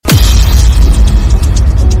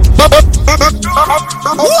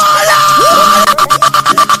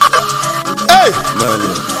Hey,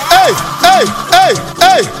 hey, hey, hey,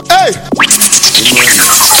 hey, hey.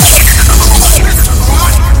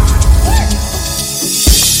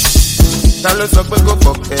 Ta ló sọ pé kò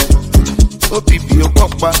kọ̀kẹ́? OPP ó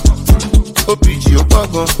pọ̀pá, OPG ó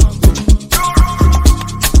pọ̀gàn.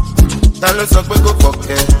 Ta ló sọ pé kò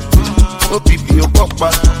kọ̀kẹ́? OPP ó pọ̀pá,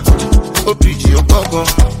 OPG ó pọ̀gàn.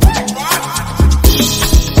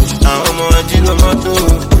 Àwọn ọmọ ají ló mọ́tò,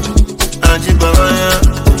 ají bàbá yá.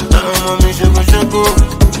 Àwọn ọmọ mi ṣokòṣokò.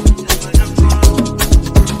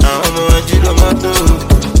 Àwọn ọmọ ají ló mọ́tò,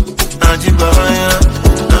 ají bàbá yá.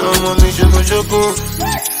 Àwọn ọmọ mi ṣokòṣokò.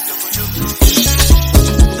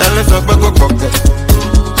 Ta ló sọ pé kò kọ̀kẹ́?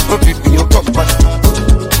 OPP ó pọ̀pá,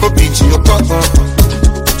 OPG ó pọ̀gàn.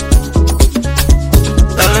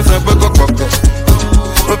 Ta ló sọ pé kò kọ̀kẹ́?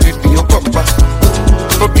 OPP ó pọ̀pá,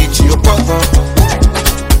 OPG ó pọ̀gàn.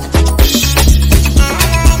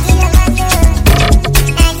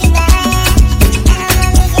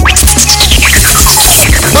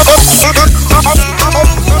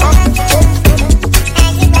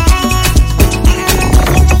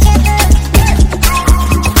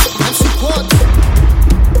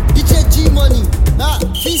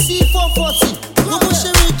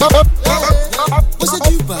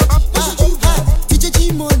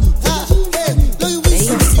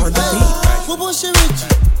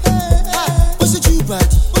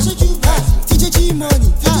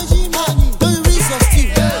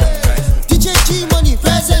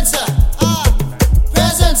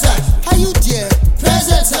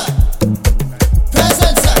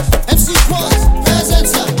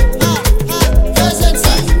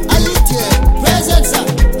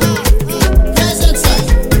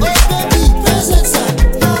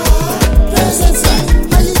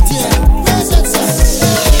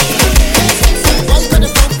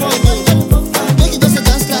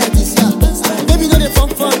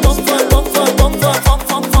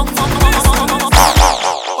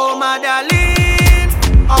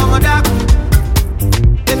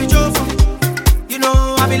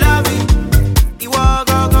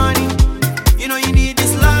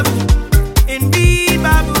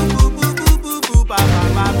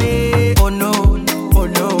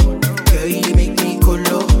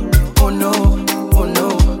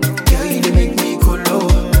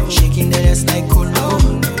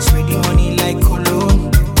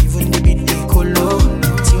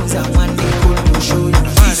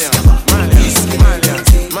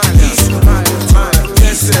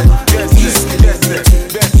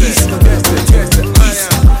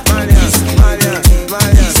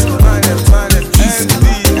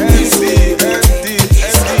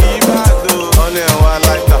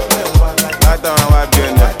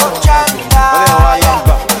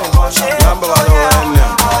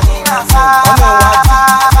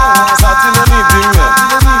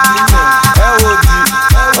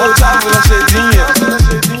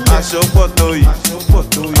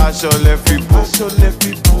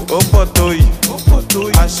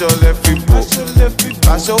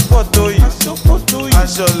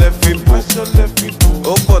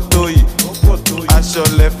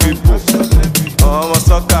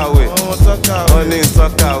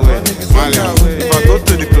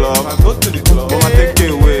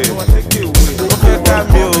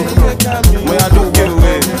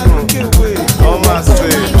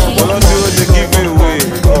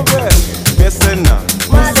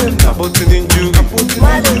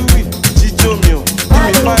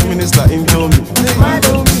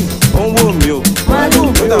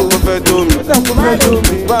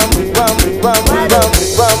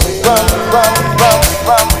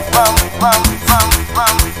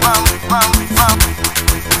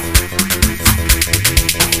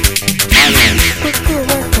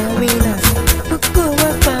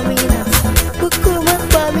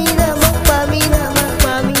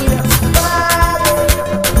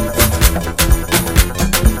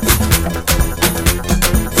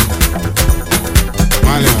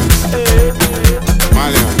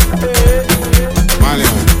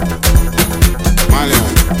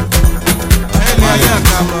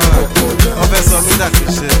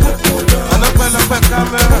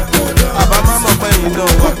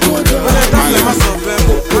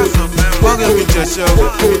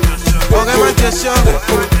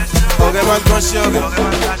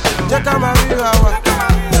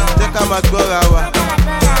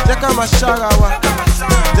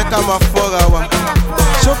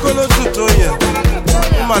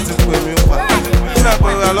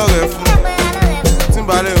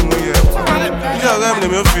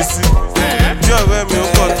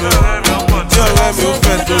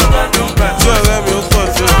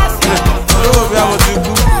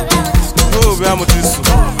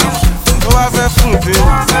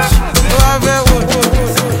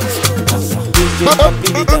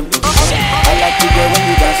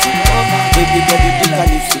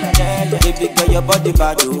 your body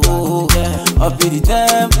bad, oh, yeah. Up in the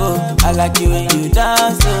tempo, I like it when you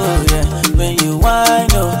dance, oh, yeah. When you whine,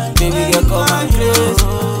 oh, baby girl come and crazy,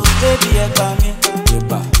 baby girl come in,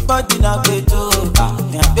 body na beto,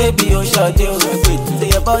 yeah. Baby you short you, say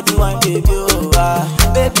your body one baby, oh,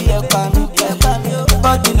 baby girl come in,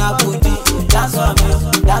 body na booty, dance for me,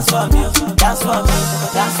 dance for me, dance for me,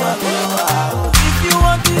 dance for me, If you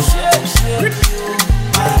want to shake, shake you.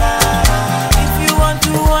 If you want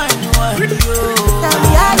to wine, wine, yo. Tell me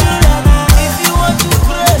how you ready. If you want to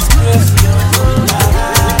press, press, yo.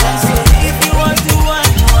 If you want to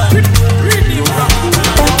wine, wine, yo.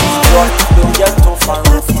 Baby girl, too fun.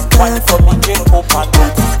 Wine for me, girl, open.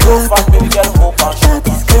 Too fun, baby girl, open.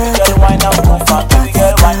 Baby girl, wine out, too fun. Baby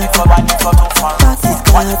girl, wine for too fun.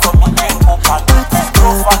 Wine for me, girl, open.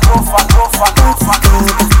 Too fun, too fun, too fun, too fun.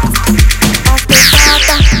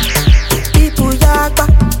 People yagba,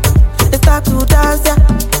 they start to dance, yeah.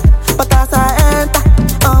 But as I enter,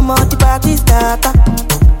 I'm on the party scatter,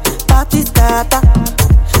 party scatter,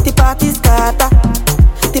 the party scatter,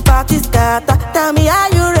 the party scatter. Tell me, are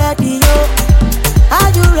you ready, yo?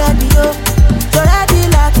 Are you ready, yo? You're ready,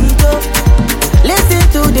 Latido. Listen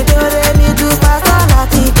to the do me do Pastor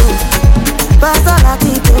Latido, Pastor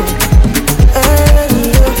Latido.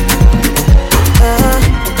 Hey, yo.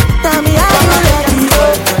 Tell me, are you ready, yo?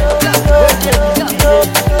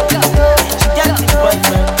 She get the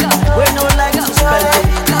boyfriend, we no like to spend it.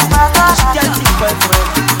 She get the boyfriend,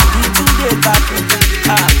 he too dey happy.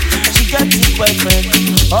 She get the boyfriend,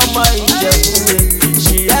 ọmọ Ìjẹ̀bú.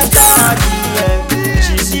 She enter her DM,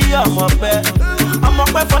 she see ọmọpẹ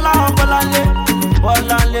Fọláńlé,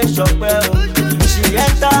 Bọ́láńlé Ṣọpẹ́ o. She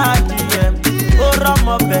enter her DM, ó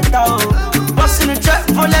rọ́mọ bẹ̀tà o. Bọ́sì ní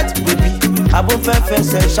Chevrolet baby, abófẹ́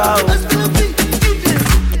fẹsẹ̀ ṣá o.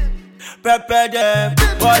 Pepper them,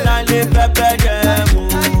 Bọ́láńlé pepper them,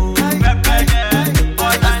 pepper them,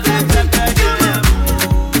 Bọ́láńlé pepper them,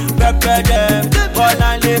 pepper them,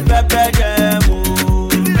 Bọ́láńlé pepper them,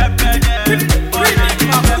 pepper them, Bọ́láńlé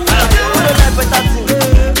pepper them.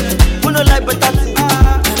 Who no like better thing?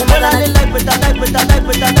 Bọ́láńlé like better.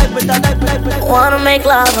 Wanna make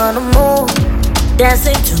love on the moon,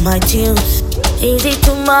 dancing to my tunes. Is it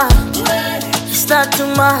too much? It's not too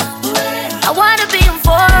much. I wanna be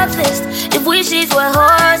enforced. If wishes were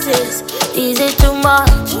horses, is it too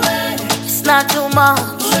much? It's not too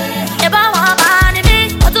much. If I want money, me,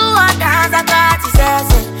 I do want dance, I got to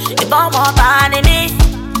say. If I want money, me,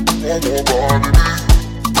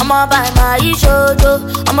 I'ma buy my shojo,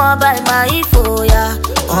 I'ma buy my foya,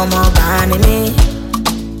 I'ma buy me.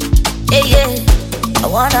 Yeah, yeah. I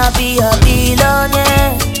wanna be a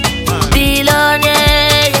billionaire,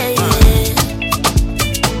 billionaire, yeah, yeah.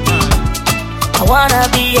 I wanna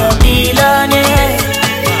be a billionaire,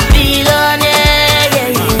 billionaire, yeah,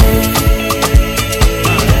 yeah.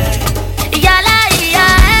 Yala,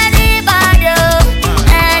 yeah, anybody,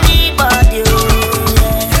 anybody,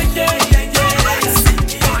 yeah.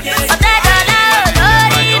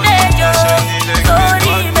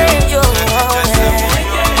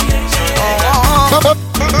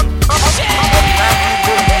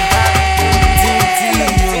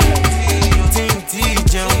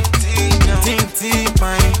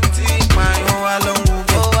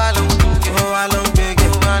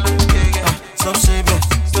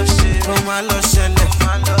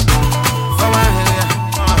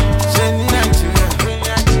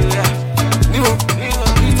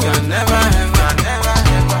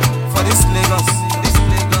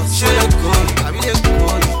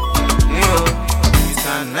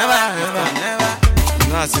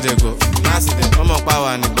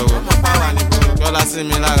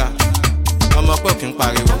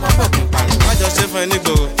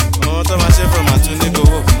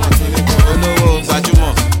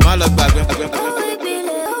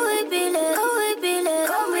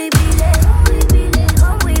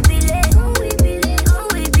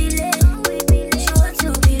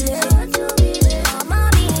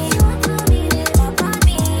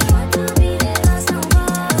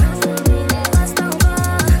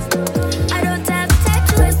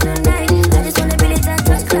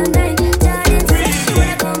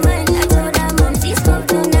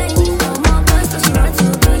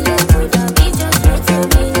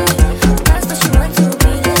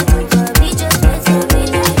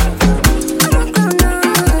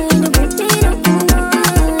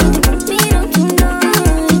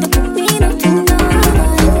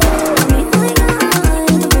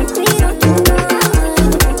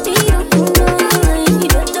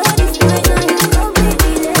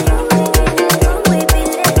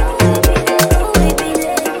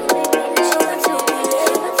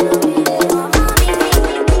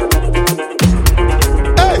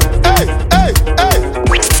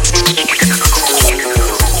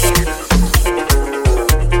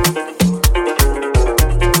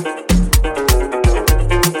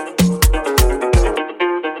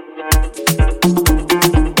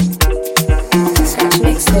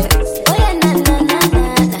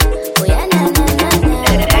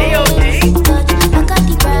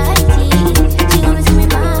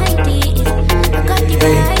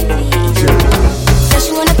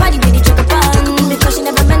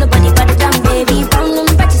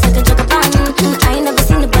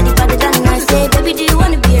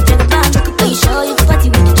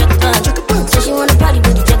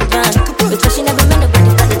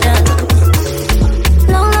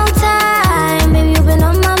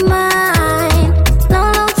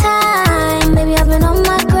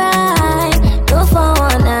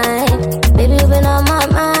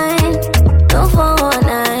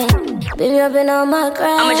 Baby, I've been on my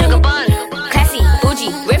grind. I'm a jugabun, classy,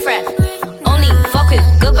 bougie, riff-raff. Only fuck with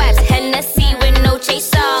good vibes, Hennessy with no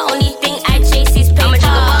chaser. Only thing I chase is paper. I'm a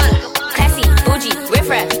jugabun, classy, bougie,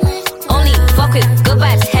 riff-raff. Only fuck with good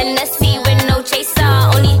vibes, Hennessy with no chaser.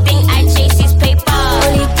 Only thing I chase is paper.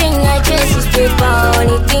 Only thing I chase is paper.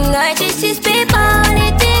 Only thing I chase is paper.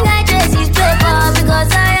 Only thing I chase is paper.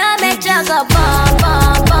 Because I am a jugabun,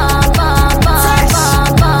 bum, bum, bum, bum,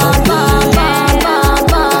 bum, bum, bum, bum.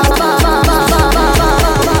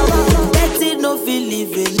 Let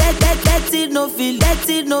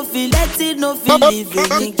it no feel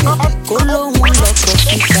living. Kolo un loco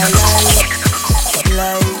fita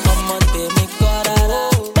like mama te me corara.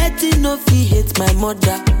 Let it no feel hate my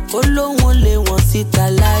mother. Kolo un le want sit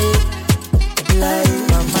like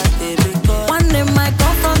mama te me corara. One day I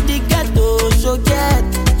come from the ghetto, so get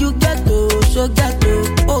you ghetto, so ghetto.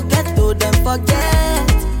 Oh ghetto, then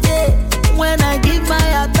forget. Yeah. When I give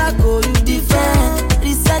my attack, oh you defend.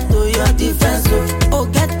 Reset to your defense, oh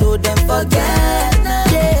ghetto, then forget.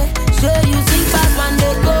 Say you sing fast when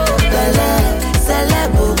they go,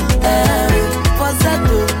 celebo,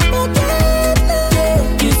 falsetto.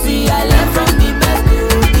 You see I learn from the best to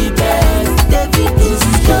the best. David is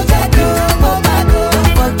Shogato, Bobado, don't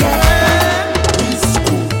forget.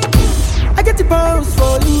 I get the pounds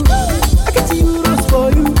for you, I get the euros for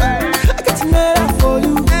you, I get the naira for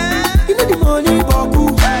you. You know the money, Babu.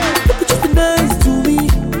 Don't just be nice to me.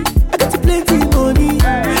 I got the plenty money. I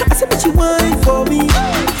said what you want for me.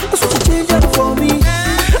 For me, I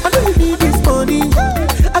know you need this money. I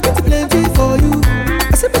got the plenty for you. I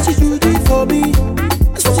said, but you do it for me.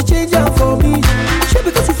 That's what you change out for me. Sure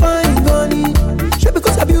because you find money. Sure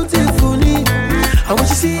because you're beautifully. I want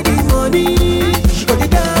you see the money. She got the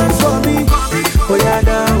dance for me. Oh yeah,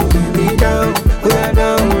 down, baby, down. Oh yeah,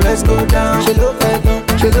 down, let's go down. She look at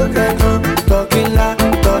them, talking loud.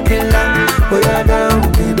 Oh yeah, down,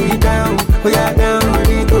 baby, down. Oh yeah, down,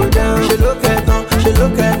 we go down. She look at them.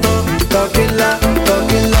 Talking loud.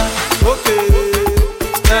 Okay.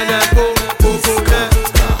 Nana go,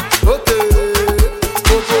 okay.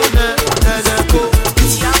 Okay. Nana go.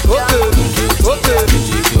 Okay.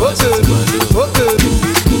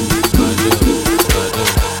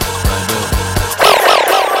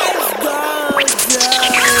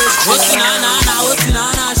 What's Nana,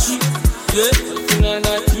 she? Yeah.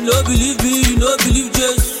 You no believe me, you no believe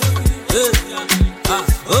Jesus. Yeah.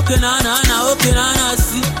 Okay, Nana,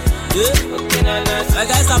 see. Yeah. I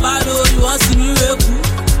guess Sabado, you want to see me reku.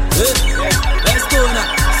 Yeah. Let's go now.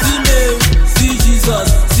 See Mary, see Jesus.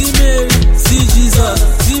 See Mary, see Jesus.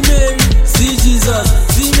 See Mary, see Jesus.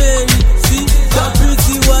 See Mary, see the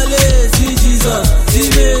pretty wale. See Jesus. See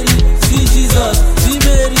Mary, see Jesus. See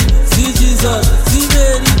Mary, see Jesus. See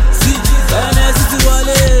Mary, see NSC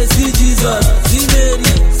wale. See Jesus. See Mary,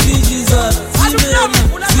 see Jesus. See Mary,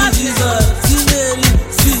 see Jesus. See Mary,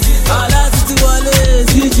 see Allah city wale.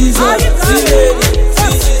 See Jesus. See Mary,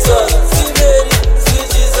 see Jesus. See Mary, see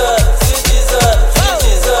Jesus. See Jesus. See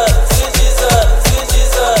Jesus. See Jesus. See Jesus. See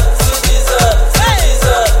Jesus.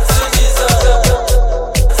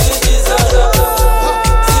 See Jesus.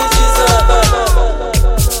 See Jesus.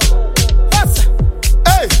 Hey,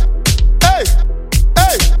 hey,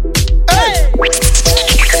 hey, hey.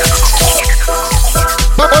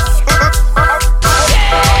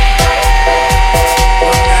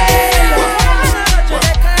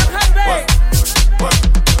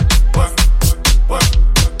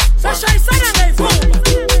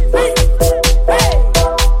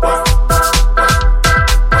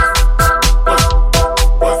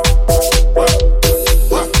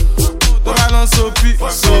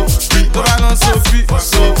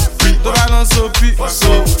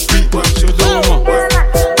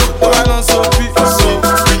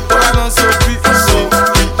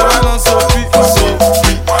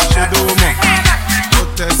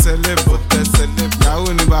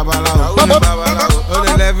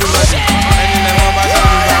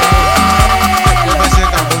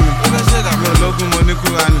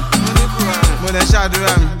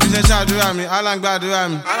 Gbàdúrà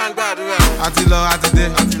mi àti lọ àti dé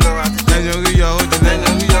lẹ́yìn orí yọ ó dé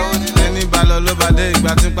ẹni bá lọ ló bá dé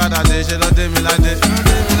ìgbà tí padà dé ṣe lọ́dé mi ládé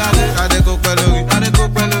kádé kó pẹ́ lórí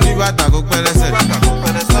bí bàtà kó pẹ́ lẹ́sẹ̀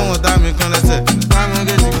lọ́wọ́n dá mi kan lẹ́sẹ̀ báwọn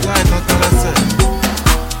gèjì gbá ìtàn kan lẹ́sẹ̀.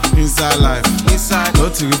 Inside life, no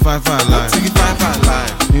to the five life.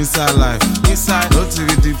 Inside life, no to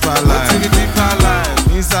the deeper life.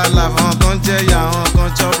 Inside life, on kan jẹ ya, on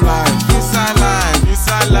kan chop life. Inside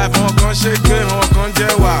life, on kan shake, on kan jẹ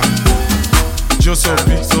wa.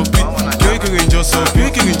 Josopi,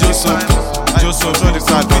 kiri Josopi,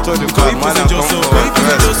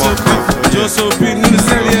 Josopi, nínú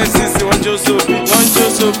sẹ́rí ẹ̀sìn sí wọn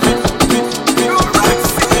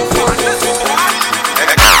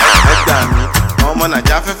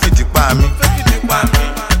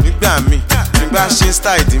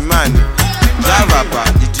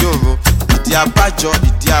ìdí abájọ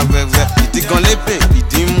ìdí awẹ́wẹ́ ìdí gan lébè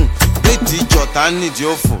ìdí mú ìdí ìjọ tá nídìí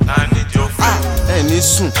òfò ẹni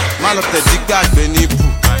sùn má lọ tẹ̀dí gbàgbé níbù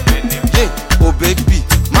yé o bébì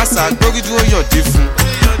má ṣàgbórí dúró yọ̀dí fún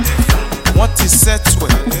wọ́n ti sẹ́tù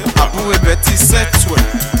ẹ̀ àbúrò ibẹ̀ ti sẹ́tù ẹ̀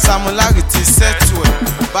Samulari ti sẹ́tù ẹ̀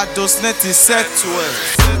By Djsean ti sẹ́tù ẹ̀.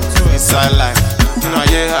 Inside life nínú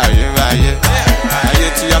ayé ayérayé ayé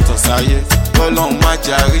tí yàtọ̀ sáyé Ọlọ́run má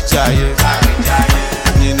jẹ́ àríjà ayé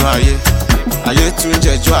nínú ayé ayé tún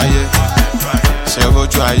jẹjọ́ ayé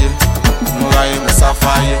ṣẹ̀rọ̀jú ayé múra ayé musafa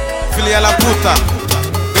ayé filiala puta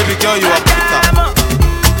baby girl you are puta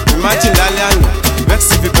imagine lálẹ́ àná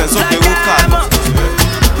vexi fi pẹ̀sọ́ pé ó kà lọ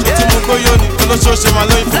ṣó ti mú kóyó ni olóṣooṣe máa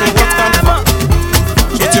lóyún fún mi what time fa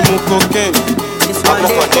ṣó ti mú cocaine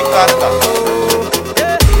àpọ̀pọ̀ ní kàtà.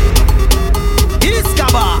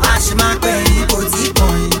 Àṣemápẹ̀yìn kò tí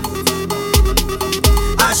kọ̀yìn.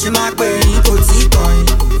 Àṣemápẹ̀yìn kò tí kọ̀yìn.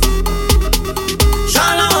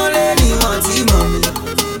 Ṣọ́lọ́wọ́ lé ní wọ́n tí mọ̀ mi.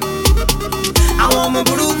 Àwọn ọmọ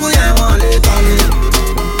burúkú yẹn wọ́n lè tọ́ mi.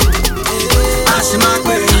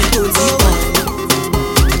 Àṣemápẹ̀yìn kò tí kọ̀yìn.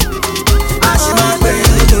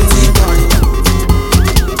 Àṣemápẹ̀yìn kò tí kọ̀yìn.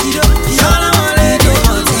 Ṣọ́lọ́wọ́ lé ní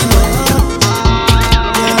wọ́n tí mọ̀ mi.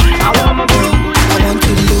 Àwọn ọmọ burúkú.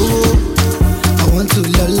 I want to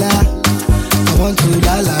lola, I want to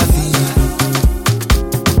lalafi.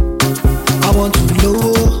 I want to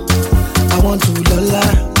lowo, I want to lola,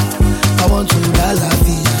 I want to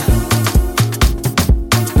lalafi.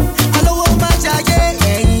 Alowo ma jaye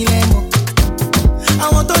ẹ̀yin lẹ mọ̀.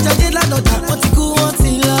 Àwọn tó jayé lánàá wọ́n ti kú wọ́n ti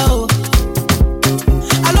lọ o.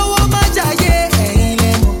 Alowo ma jaye ẹ̀yin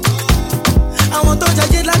lẹ mọ̀. Àwọn tó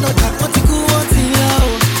jayé lánàá wọ́n ti kú wọ́n ti lọ o.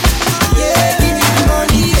 Yeah, give me the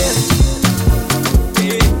money, yeah.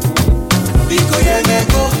 Biko ye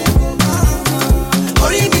meko,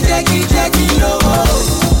 ori mi jeki lowo.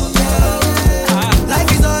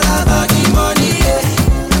 Life is all about the money, yeah.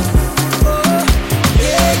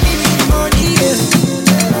 Yeah, give me the money, yeah.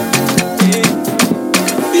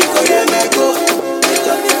 Biko ye meko,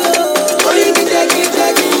 ori mi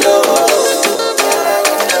jeki lowo.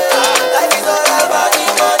 Life is all about the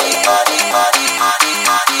money, money, money, money,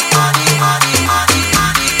 money, money, money, money,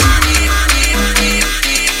 money, money, money,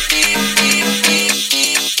 money.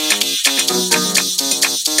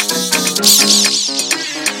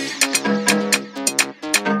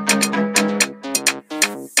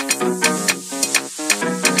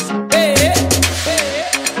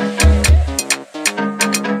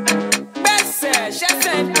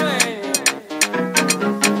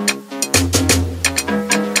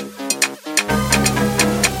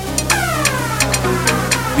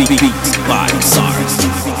 Beats by Djsean.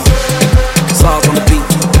 Sauce on the beat,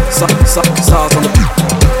 sauce on the beat,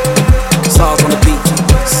 sauce on the beat,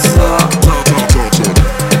 sauce on the beat,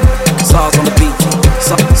 sauce on the beat,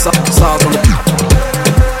 sauce on the beat,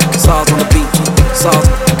 sauce on the beat, sauce on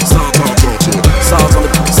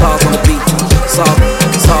the beat, sauce on the beat,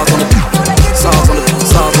 sauce on the beat,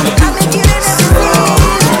 sauce on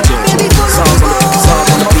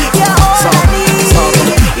the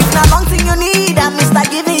beat. If not long thing you need, I'm Mr.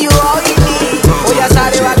 Giving you all you need. Oh yeah,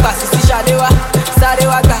 sáré wá gbà sísí ṣadé wá, sáré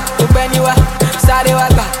wá gbà kó gbẹ́ni wá, sáré wá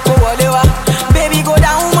gbà kó wọlé wá. Baby go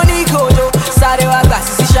down money kojo, sáré wá gbà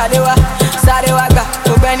sísí ṣadé wá, sáré wá gbà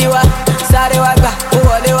kó gbẹ́ni wá, sáré wá gbà kó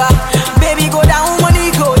wọlé wá. Baby go down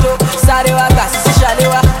money kojo, sáré wá gbà sísí ṣadé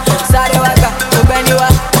wá, sáré wá gbà kó gbẹ́ni wá,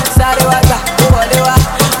 sáré wá gbà kó wọlé wá.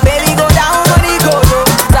 Baby go down money kojo,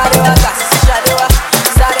 sáré wá gbà sísí ṣadé wá,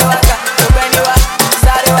 sáré wá gbà kó gbẹ́ni wá,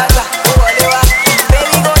 sáré wá gbà kó wọlé wá.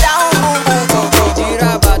 Baby go down boom boom boom.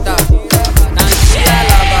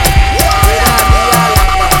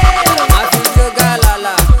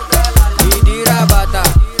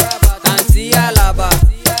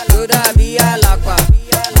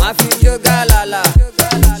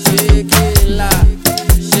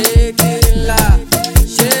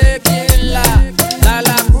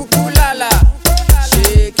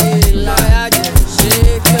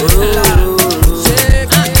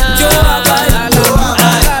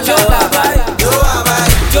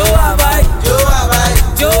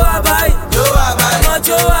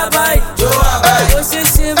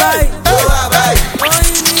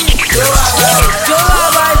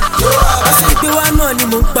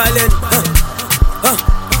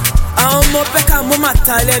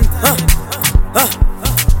 Talent,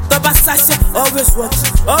 Toba Sasha, always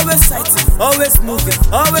watching, always sighting, always moving,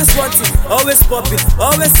 always wanting, always popping,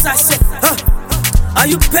 always Sasha. Are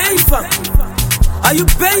you paying for? Are you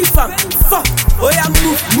paying for? Fuck, oh yeah,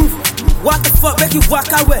 move. What the fuck, make you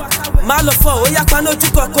walk away. Má lọ fọ, ó yá paná ojú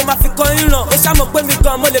kan kó má fi kọ́ ìran. Ó ṣàmọ̀ pé mi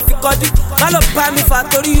gan mo lè fi kọ́ dí. Má lọ bá mi fà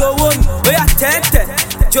torí owó mi. Ó yá tẹ́tẹ̀,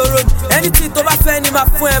 jòrò mi. Anything tó bá fẹ́ ni máa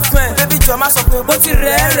fún ẹ fún ẹ. Baby jọ má sọ pé bó ti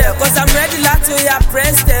rẹ̀ rẹ̀. Cause I'm ready láti ó yá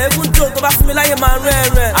press tẹ̀. Even though tó bá fún mi láyé máa rẹ̀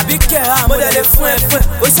rẹ̀. Àbí kẹ̀ ha, mo dẹ̀ lè fún ẹ fún ẹ.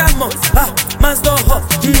 Ó ṣàmọ̀, man's not hot.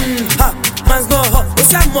 Man's not hot. Ó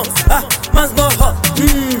ṣàmọ̀, man's not hot.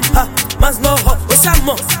 Man's not hot. Ó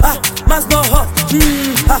ṣàmọ̀, man's not hot.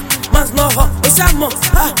 Man's not hot. Ó ṣàmọ̀,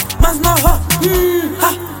 man's not hot.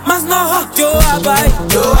 Man's not hot. Joe Abai,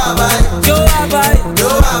 Joe Abai, Joe Abai,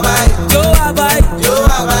 Joe Abai, Joe Abai, Joe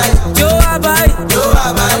Abai, Joe Abai, Joe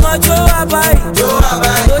Abai, ọmọ Joe Abai, Joe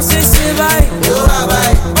Abai, ó ṣe ṣe báyìí. Joe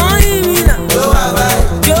Abai, Oyin mi nà. Joe Abai,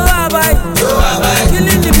 Joe Abai, Joe Abai.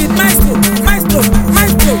 killing the beat, maestro, maestro,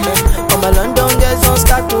 maestro. I'm a London girl, don't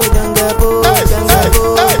start to jungle,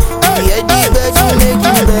 jungle. Yeah, the bed you make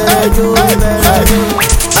you better,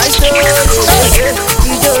 my story,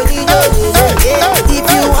 if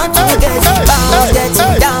you want to get it bound, get it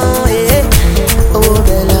down, oh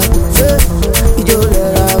Bella, you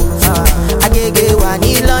I get one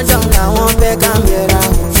in London, I want back and get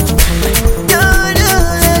out. Don't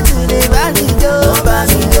let the body go,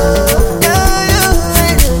 body go.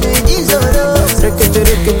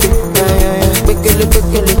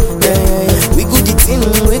 We good the thing,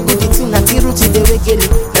 at the root of the wicked.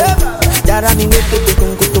 Dara mi wicked,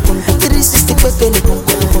 360 wicked.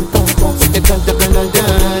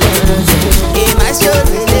 Hey, my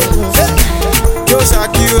story, Joe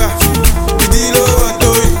Shakira, Idilo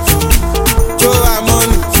Antoyi, Joe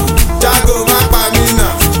Amoni, Jago Mapamina,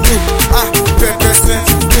 pepper sweat,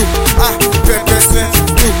 pepper sweat,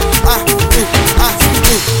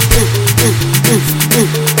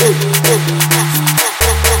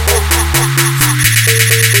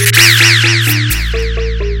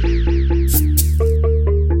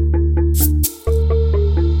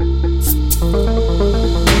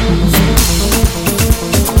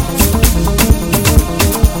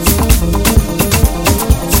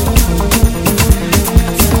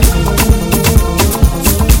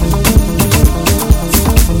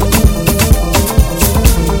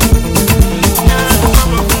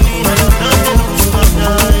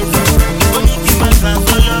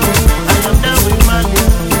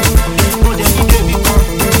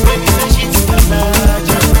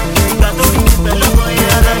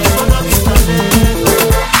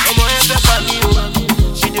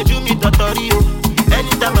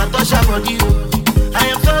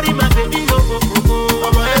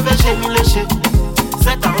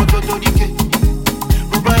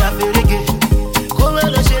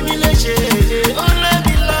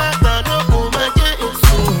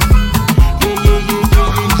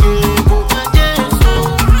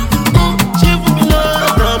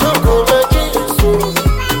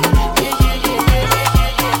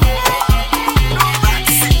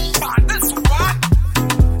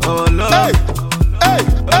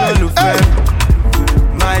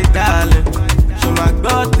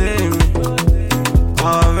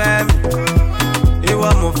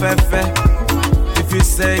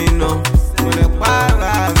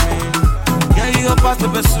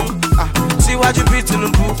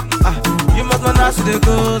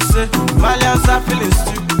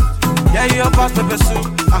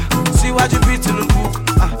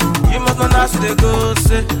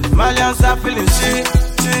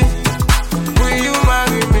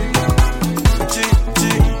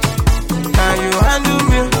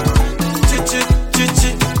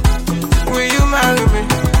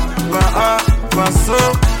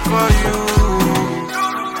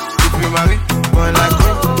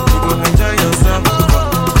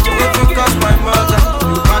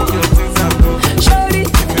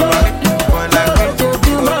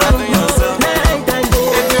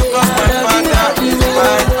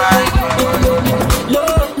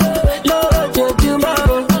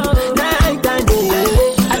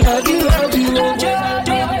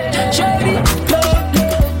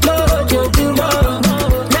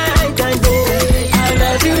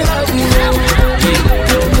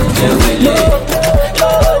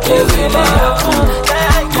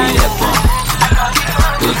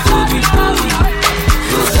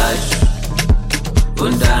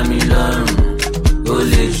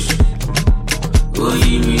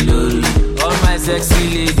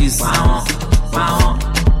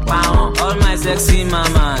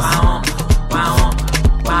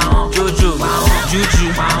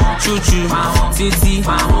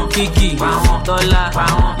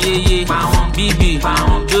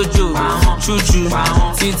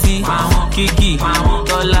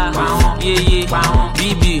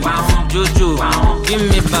 Give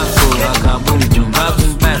me back, oh, I got boom, boom, back,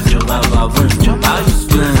 boom, back,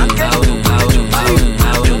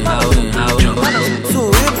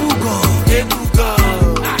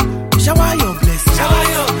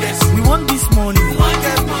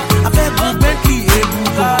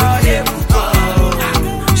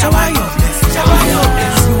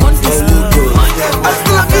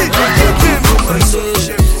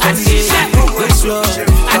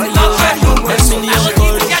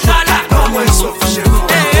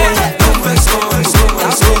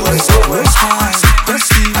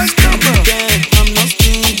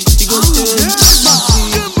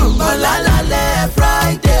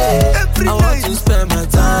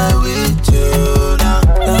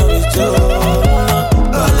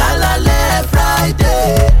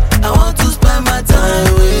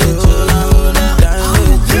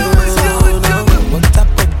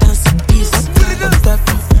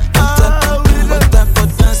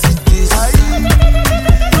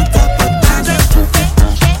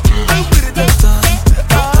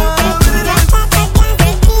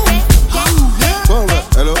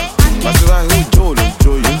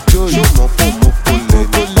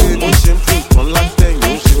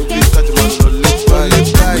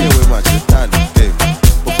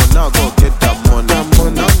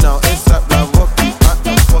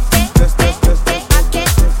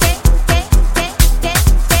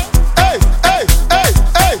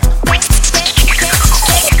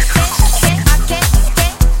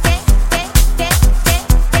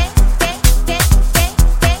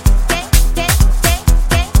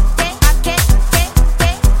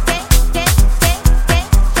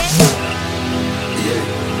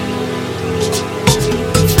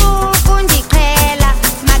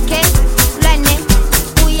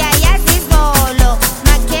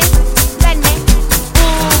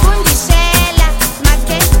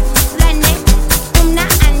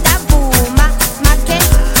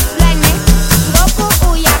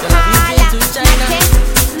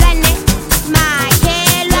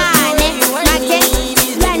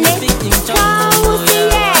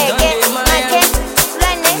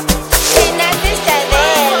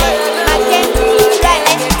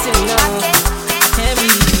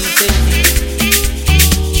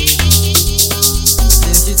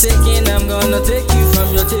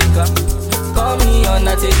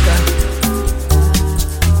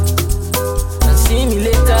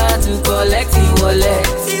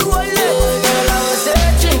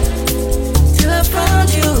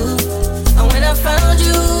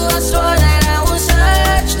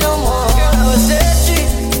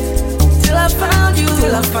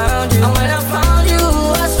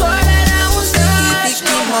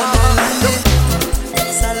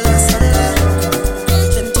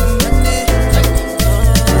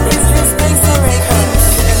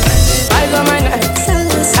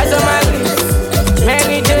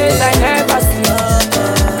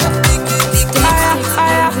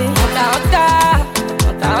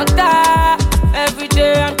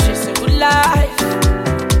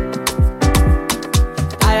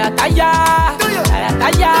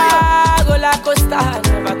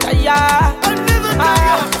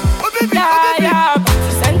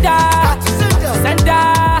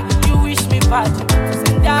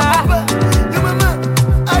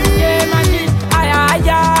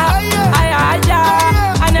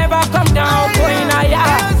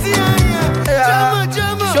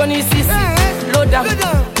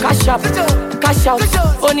 Cash out,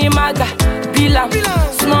 Onimaga, Bilam,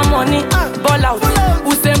 small money, ball out,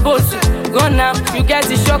 Usain Bolt, run am, you get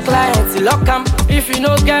the shock clients, lock am, if you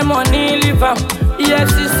no get money, leave am,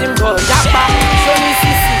 EFC symbol, Japa, show me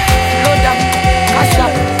CC, load am,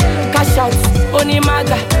 cash out,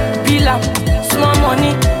 Onimaga, Bilam, small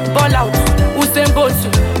money, ball out, Usain Bolt,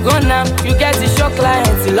 run am, you get the shock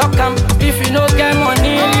clients, lock am, if you no get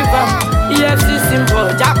money, leave am, EFC symbol,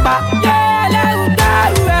 Japa, yeah.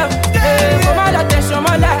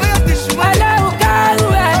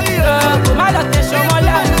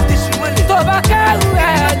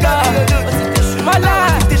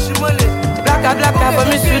 Black for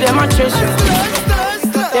me, see them a chase you.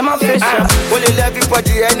 Them a face you. Only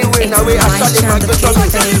everybody anyway, now we are starting my good talk.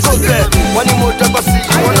 One more talk,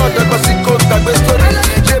 one other talk, story.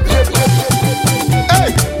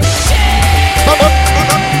 Hey!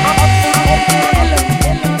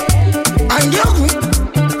 And you,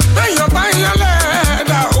 you're buying a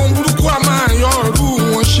letter on Bruquama, your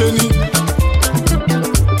room, Sheni.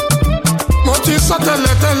 Moti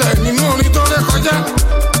Satellite, you know, it's all the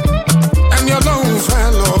Ọlọ́run fẹ́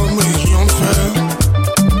lọ ọmọ èèyàn fẹ́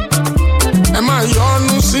ẹ máa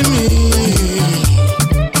yọ́nú sí mi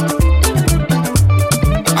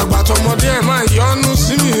àgbàtọ̀mọdé ẹ máa yọ́nú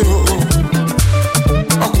sí mi o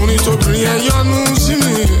ọkùnrin tóbìnrin ẹ yọ́nú sí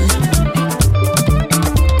mi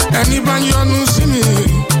ẹni bá yọ́nú sí mi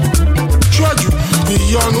ṣọ́jú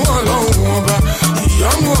ìyọ́nú ọlọ́run ọba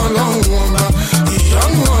ìyọ́nú ọlọ́run ọba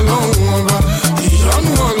ìyọ́nú ọlọ́run ọba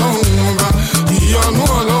ìyọ́nú ọlọ́run ọba ìyọ́nú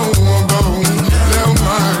ọlọ́run ọba òun lẹ́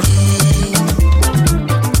máa rí.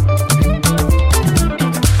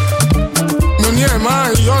 mo ní ẹ̀ máa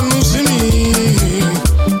yọ́nú sí mi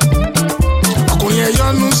ọkùnrin ẹ̀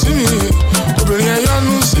yọ́nú sí mi obìnrin ẹ̀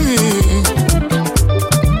yọ́nú sí mi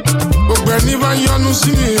gbogbo ẹni bá yọ́nú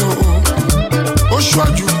sí mi ó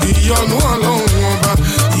ṣọ́jú ìyọ́nú ọlọ́run ọba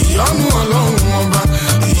ìyọ́nú ọlọ́run ọba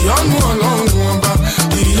ìyọ́nú ọlọ́run ọba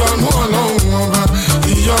ìyọ́nú ọlọ́run ọba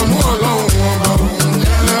ìyọ́nú ọlọ́run ọba òun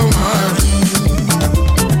lẹ́ máa rí.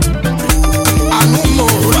 àánú mo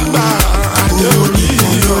rí gbà adé orí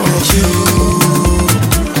ọ̀ṣẹ́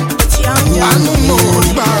àánú mo rí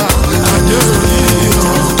gbà adé orí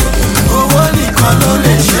ọ̀ṣẹ́ owó nìkan ló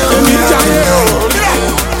lè ṣe omi jáde orí.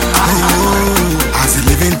 As a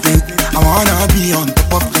living thing, I wanna be on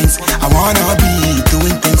top of things. I wanna be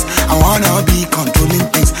doing things. I wanna be controlling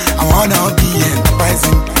things. I wanna be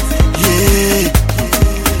enterprising. Yeah,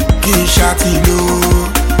 kì í ṣàtìlò,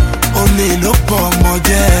 olè ló pọ̀ mọ́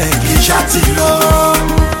jẹ́. Kì í ṣàtìlò,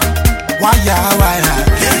 wáyà wáyà.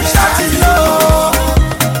 Kì í ṣàtìlò,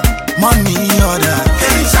 money order. Kì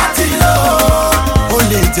í ṣàtìlò,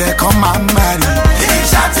 olè jẹ́ kán máa marry. Kì í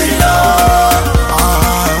ṣàtìlò.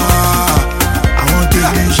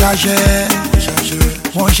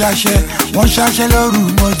 Wọ́n ṣaṣẹ́ lóru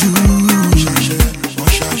mọ́jú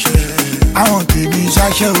àwọn tèmi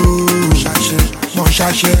ṣaṣẹ́ o wọ́n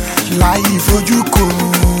ṣaṣẹ́ láì fojú kò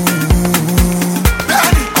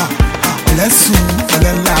ọ̀lẹ́sùn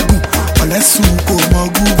ọ̀lẹ́lágùn ọ̀lẹ́sùn kò mọ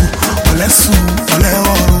gúgù ọ̀lẹ́sùn ọ̀lẹ́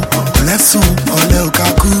ọ̀run ọ̀lẹ́sùn ọ̀lẹ́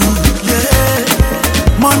òkàkú.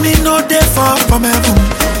 Money no dey fall from heaven,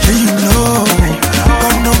 shey you know.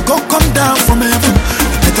 God no go come down from heaven.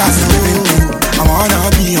 Better as a living thing. I wanna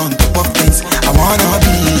be on top of things. I wanna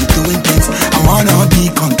be doing things. I wanna be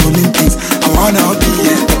controlling things. I wanna be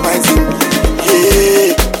enterprising.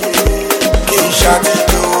 Yeah, keep shouting.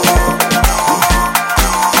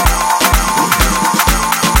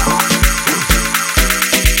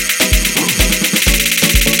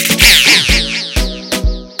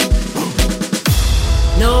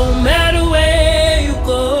 No matter where you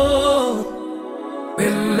go,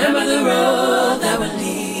 remember the road that will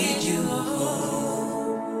lead you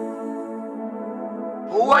home.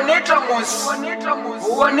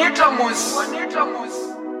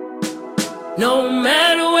 No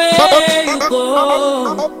matter where you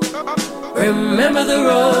go, remember the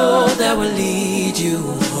road that will lead you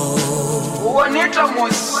home.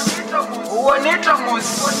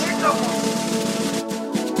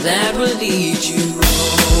 That will lead you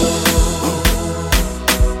home.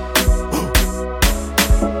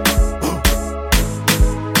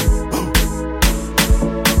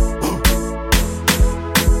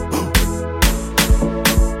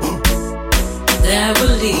 That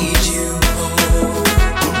will lead you home.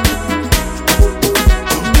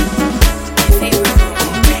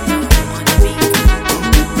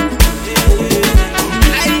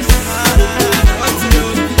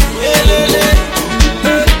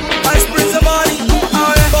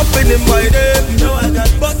 In my name, you know I got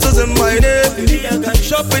bottles in my name, I got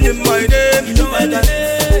shopping in my name, you know I got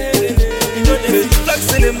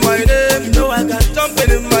flexing in my name, you know I got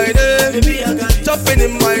jumping in my name, baby I got jumping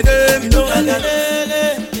in my name, you know I got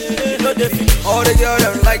all the girls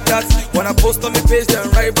them like that. When I post on my page, them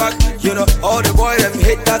right back. You know, all the boys them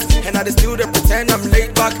hate that, and I still they pretend I'm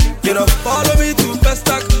laid back. You know, follow me to best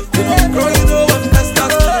stack. You know, girl you know I'm best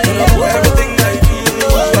stack. You know everything I do,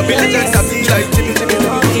 I be legend, I be like Jimmy.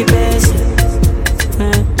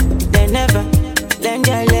 They never learn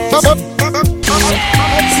their lesson.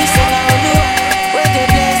 Sister, where they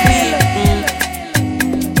bless me.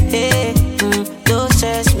 Hey, don't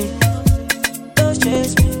stress me. Don't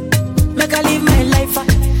stress me. Make I live my life.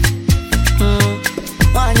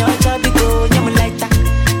 One your job, go, you like that.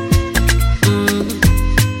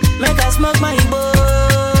 Make I smoke my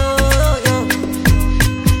boy.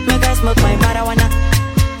 Make I smoke my marijuana.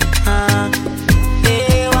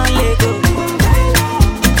 Hey, one leg go.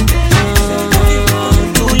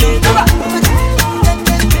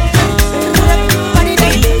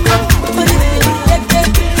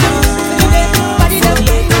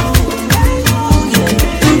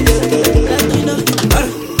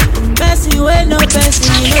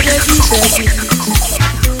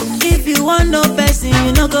 If you want no person,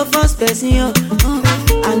 you no go first person, yo.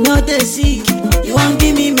 I know they sick, you won't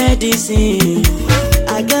give me medicine.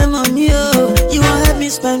 I get money, oh, you won't help me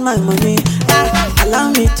spend my money.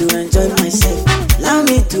 Allow me to enjoy myself. Allow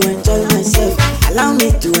me to enjoy myself. Allow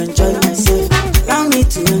me to enjoy myself. Allow me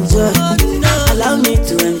to enjoy. Allow me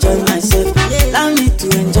to enjoy myself. Allow me to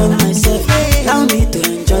enjoy myself. Allow me to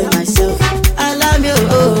enjoy myself. I love you.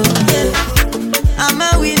 Oh, yeah. I'm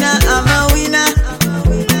a winner. I'm a winner.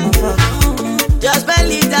 Just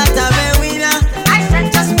believe that I'm a winner. I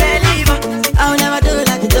said just believe. I'll never do it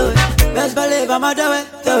like you do it. Best believe I'ma do it.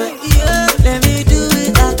 Do it. Yeah. Let me do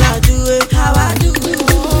it like I do it. How I do it.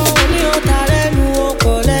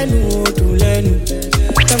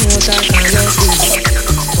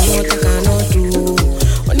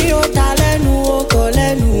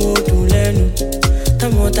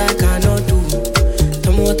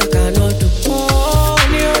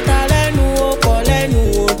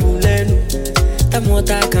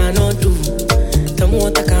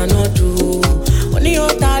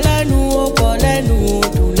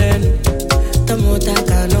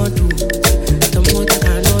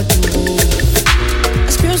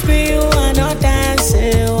 Excuse me, you are not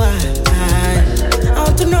dancing. Why? I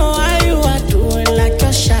want to know how you are doing like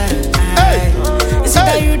you're shy. Is it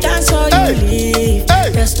that you dance or you leave?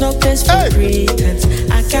 There's no place for pretense.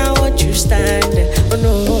 I can't watch you standing. Oh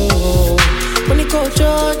no. When you go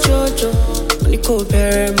Jojo, when you go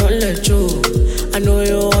Barry Molejo, I know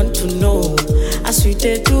you want to know. As we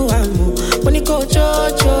did do, I'm when you go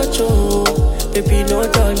Jojo, baby, no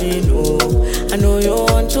darling, no. I know you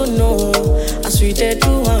want to know. As we did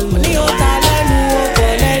do, I'm when you go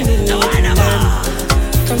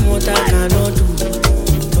come what I cannot do.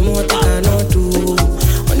 Come what I cannot do.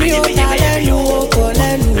 When you go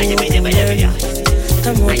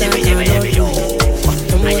come what I cannot do. Come what I cannot do.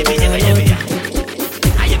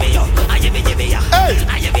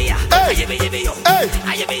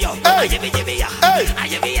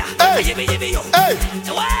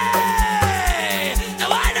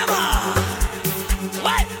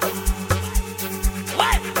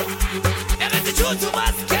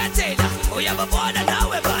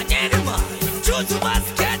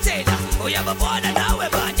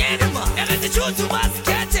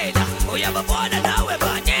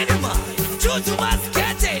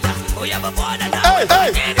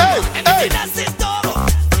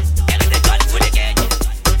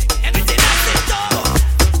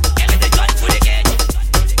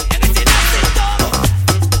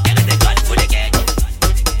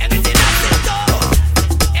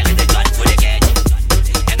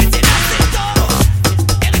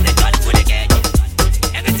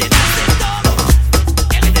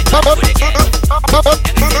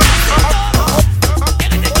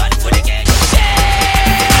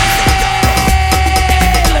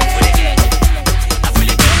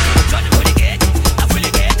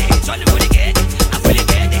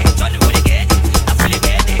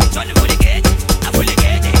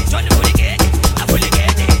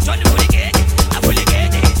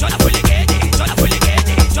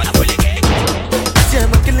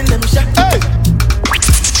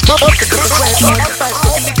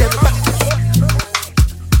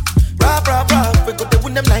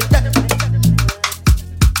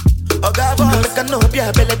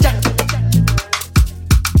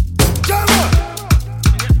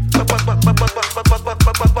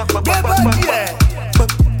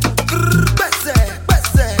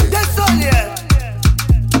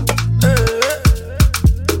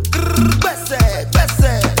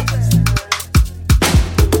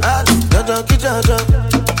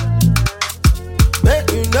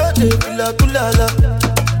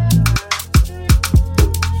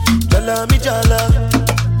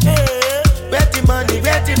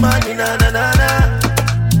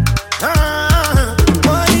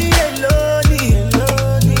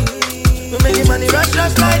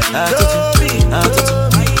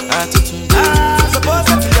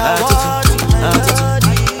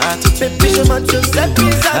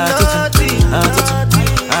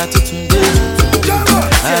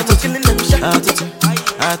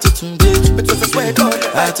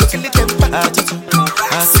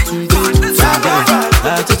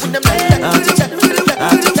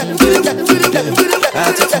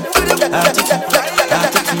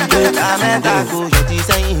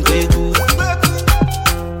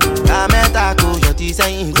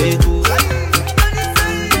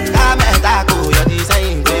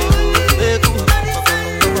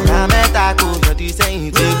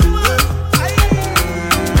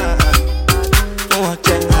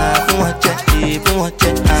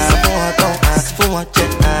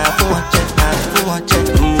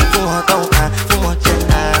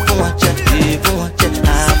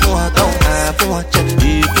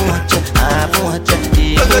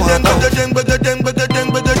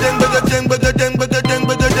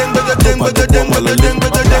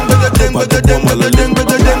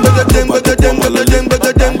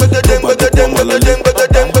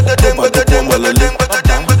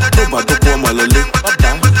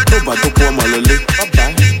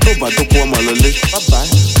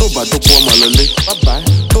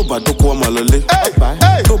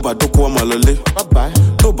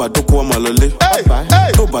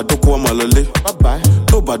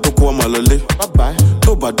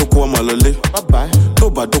 bye bye. Tó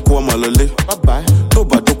bá dóko ọmọ lọlé, bye bye. Tó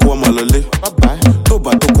bá dóko ọmọ lọlé, bye bye. Tó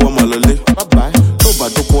bá dóko ọmọ lọlé, bye bye. Tó bá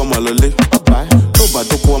dóko ọmọ lọlé, bye bye. Tó bá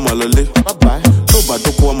dóko ọmọ lọlé, bye bye. Tó bá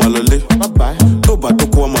dóko ọmọ lọlé, bye bye. Tó bá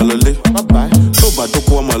dóko ọmọ lọlé, bye bye. Tó bá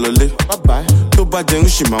dóko ọmọ lọlé, bye bye. Tó bá jẹun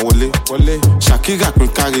ṣì máa wọlé. Shakira pín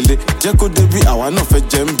kárílé, jẹ́ kó débi àwa náà fẹ́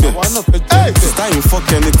jẹ ń bẹ̀. Sista yìí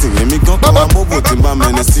fuck anything, èmi gan kọ́ wa mọ́bò tí n bá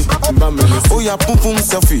mẹ́ni sí. Ó ya púnpún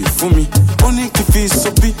selfie fún mi, ó ní kí fi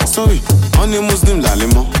sọ́bí sorry. Wọ́n ní Muslim làlẹ́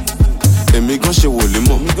mọ́, èmi gan ṣe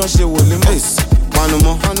wòlímọ̀.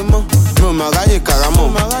 Panumọ́, mi ò máa ráyè karamọ́.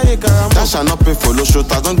 Dáṣà náà pay for lóṣù,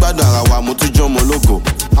 ta tó ń gbádùn ara wa, mo tún jọ́ ọmọ ológo.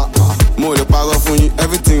 Mo ò lè parọ́ fún yín,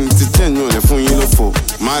 everything ti change, mi ò lè fún yín lófo.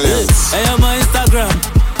 Ẹyọ ọmọ Instagram,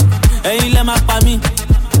 ẹ̀yin lẹ máa pa mí.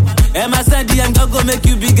 Ẹ máa send DM go make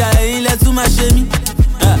you bigger, ẹ̀yin lẹ tún máa ṣe mí.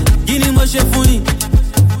 Kí ni mo ṣe fún yín?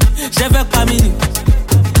 Ṣé fẹ́ pa mí ni?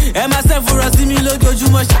 Ẹ máa send fúnra sí mi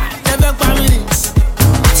lójoojúmọ́, ṣé fẹ́ pa mí ni?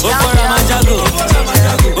 Ó fọ́ra máa jágò,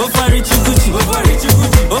 ó fọ́ Richie Gucci,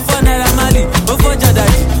 ó fọ́ Naira Marley, ó fọ́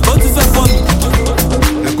Jadaji, ó tún fẹ́ fọ́ mi.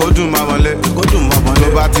 Èkó dùn máa mọ̀lẹ́, ló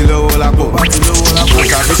bá ti lówó lápò.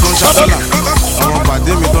 Àṣàbí tó ń ṣàdọ́là, ọmọ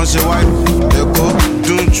pàdé mi tó ń ṣe wáyé. Èkó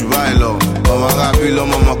dùn jù báyìí lọ, ọmọ arábí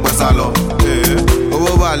lọ́mọ ọmọ pẹ́ sá lọ.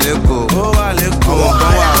 Owó wà lẹ́kọ̀ọ́, ọmọ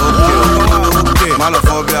kan wà òkè. Má lọ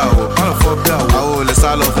fọ́ bí àwọ̀, àwọ̀ ò lè sá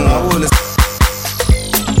lọ fún wọn.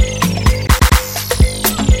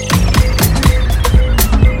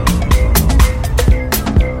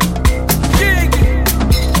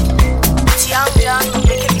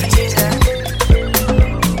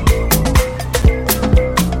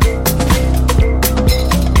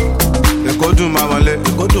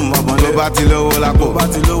 Ló bá ti lówó lápò.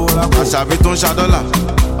 Àṣàbí tó ń ṣàdọ́là,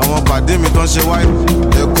 ọmọ pàdé mi tó ń ṣe wáyé.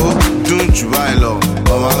 Èkó dùn jù báyìí lọ,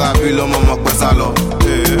 ọmọ arábí lọ́mọ ọmọ pẹ́ sá lọ.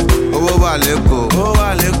 Owó wà lẹ́kọ̀ọ́,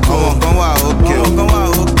 ọmọ kan wà òkè.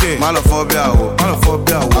 Má lọ fọ́ bí àwọ̀,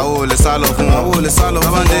 àwọ̀ ò lè sá lọ fún wọn.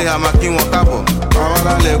 Tábàndé a máa kí wọn káàbọ̀. Àwọn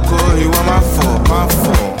alálẹ̀ kó ìwọ má fọ̀.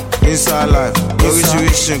 Inside life,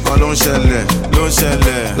 oríṣiríṣi nǹkan ló ń ṣẹlẹ̀.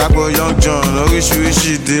 Lágbo Young John, oríṣiríṣi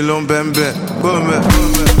ìdí ló ń bẹ́ẹ̀. Gbọ́mẹ̀,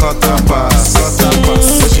 quarter pass, ó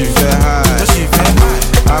sì fẹ́ high.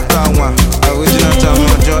 After one, original jam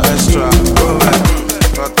ọjọ́ extra. Gbọ́mẹ̀,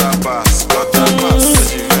 quarter pass, ó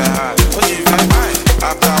sì fẹ́ high.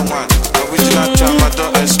 After one, original jam ọjọ́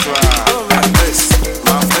extra.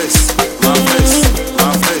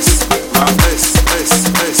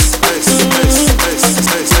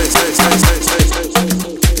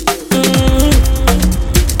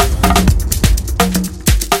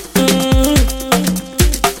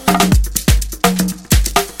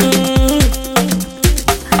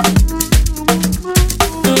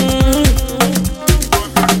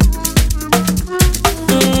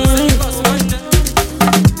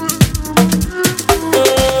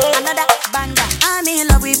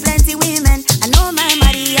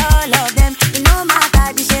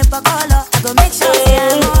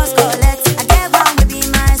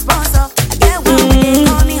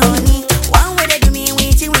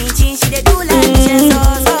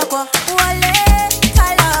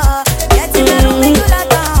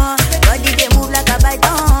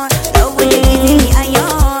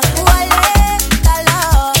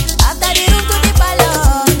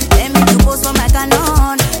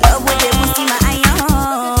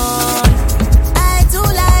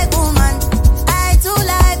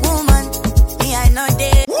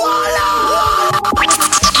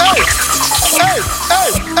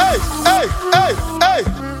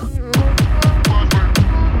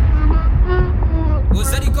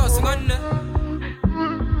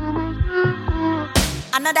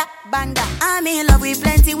 Another banger. I'm in love with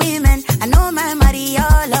plenty women. I know my money,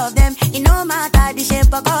 all of them. It no matter the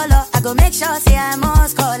shape or color. I go make sure say I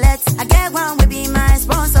must collect. I get one will be my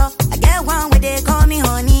sponsor. I get one where they call me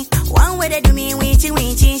honey. One where they do me winchy.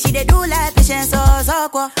 She they do like patience so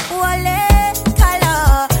Wale,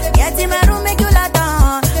 color. Get in my room, make you lot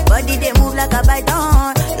on. Body they move like a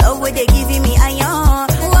python. Love where they giving me iron.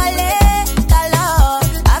 Wale, color.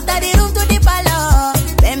 After the room to the palace.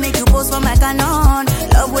 Then make you pose for my canon.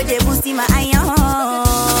 Love where they boosting my iron.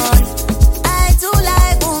 I too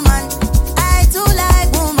like woman.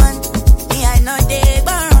 Me I know they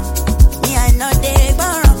burn. Me I know they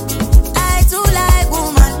burn. I too like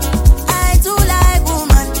woman.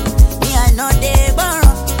 Me I know they burn.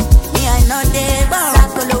 Me I know they burn.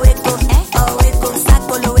 Sakolo weko, oh weko,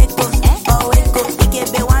 sakolo weko, oh weko.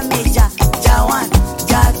 Ikebe one major.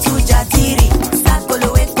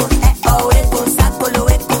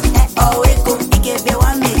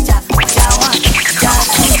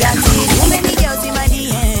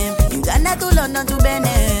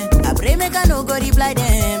 I no go reply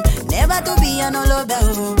them. Never to be a no love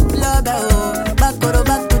oh. Back to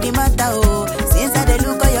the matter oh. Since I dey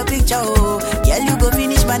look at your picture oh. Yeah, you go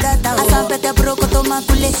finish my data oh. Asa pete broko to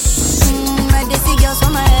makule. I dey see girls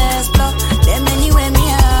from my explore. Them anywhere me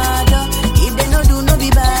hard oh. If they no do no be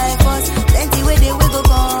by force. Plenty way they will go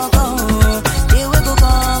conquer. They will go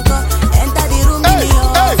conquer. Enter the room in your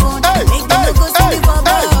phone. Make them no go see me for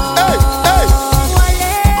bar.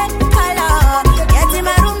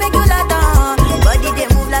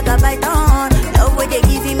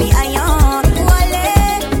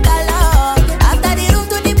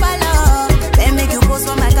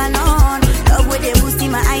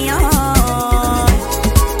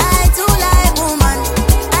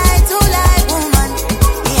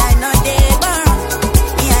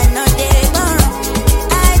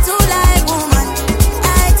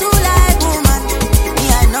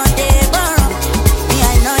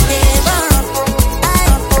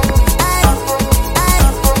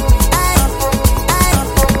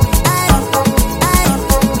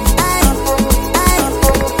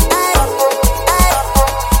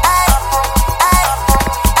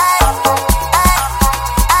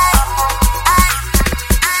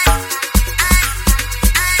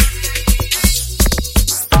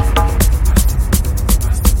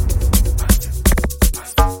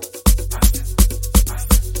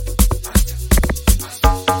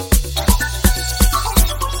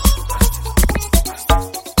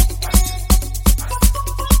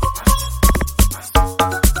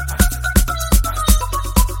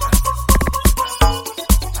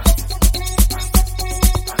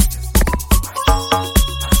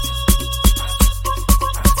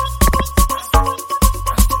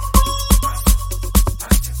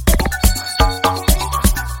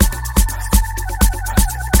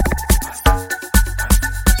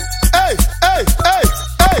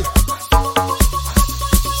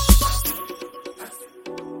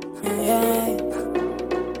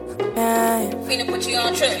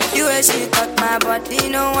 The way she touch my body,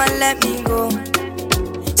 no one let me go.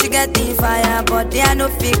 She get the fire, body I no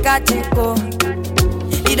fit catch it go.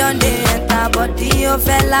 It don't dey enter body, oh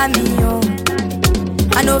fella me oh.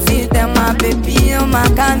 I no fit tell my baby, oh my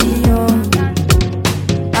cameo.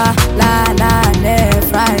 Ah la la le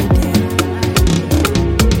Friday.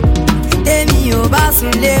 Emi o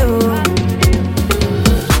basunle o.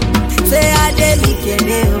 Say I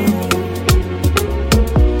delicate o.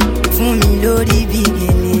 Fún mi lórí bí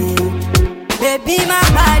gèlè. Baby, my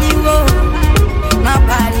body, my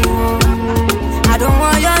body, I don't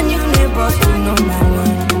want your new neighbors to know my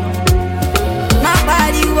name. My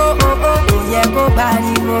body, yeah, go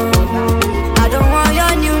body, I don't want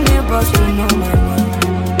your new neighbors to know my name.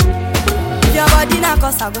 If your body na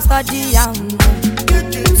cause I go study,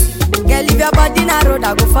 girl, if your body na road, I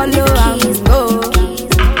go follow, go.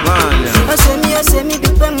 Oh, say me, be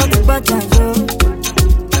pay more to budget,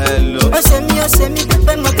 hello. Oh, say me, be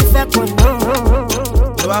pay more to fair con.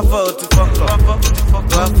 Do I fuck to fuck up?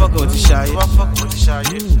 Do I fuck with the shy?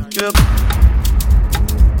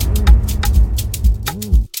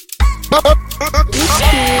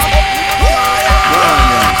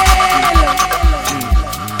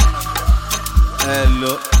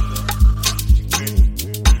 Hello.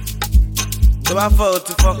 Do I fuck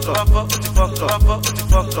to fuck up?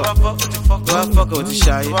 Do I fuck with the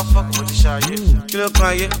shy? Kilo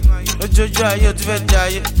kanye, ojojo aye o ti fẹ́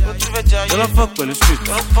jayé. Don't fuck with the street.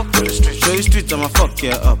 Show you street, I'ma fuck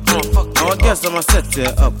you up. I'ma guess, I'ma set you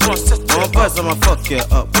up. I'ma buzz, I'ma fuck you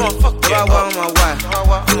up. Do I want on my wife?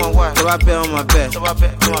 Do I bet on my bed? Do I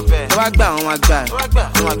gbà on my guy?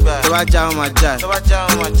 Do I ja on my jive?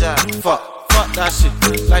 Fuck that shit,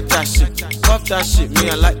 like that shit. Fuck that shit, me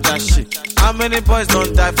I like that shit. How many boys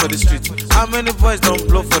don't die for the streets? How many boys don't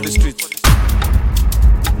blow for the streets?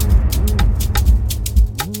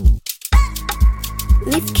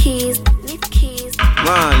 Lift keys.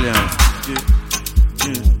 Malian.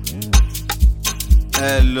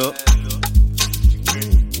 Hello.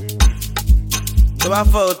 Do I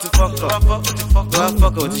fuck to fuck up? Do I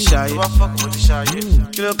fuck with the shy?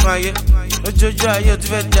 Kilo kanye, ojojo aye o ti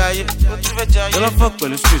fẹ́ jayé. Don't fuck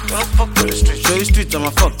with the street. Show you street,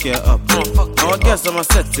 I'ma fuck you up. I'ma guess, I'ma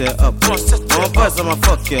set you up. I'ma buzz, I'ma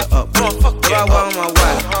fuck you up. Do I want on my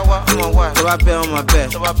wife? Do I bet on my bed?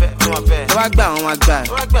 Do I gbà on my guy?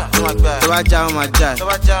 Do I ja on my jive?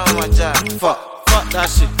 Fuck that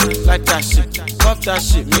shit, like that shit. Fuck that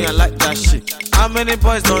shit, me I like that shit. How many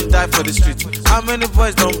boys don't die for the streets? How many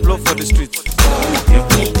boys don't blow for the streets?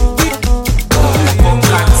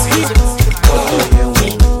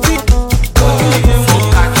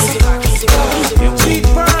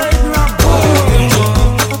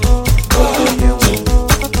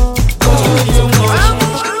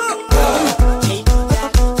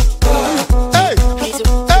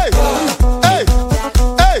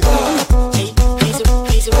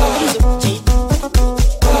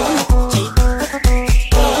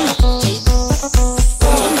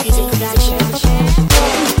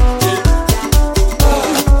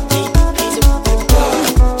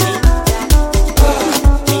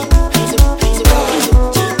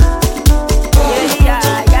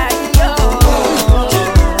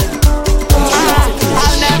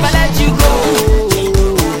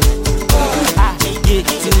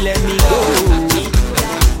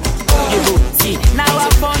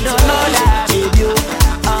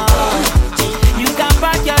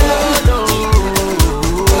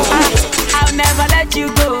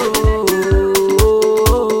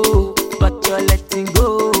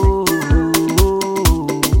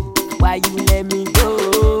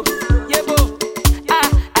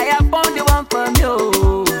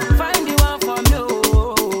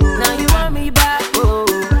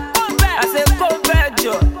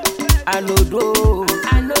 lodo.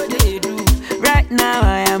 I know they do. Right now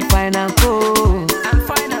I am fine and cool. I'm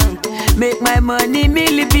fine and cool. Make my money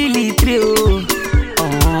milli trio.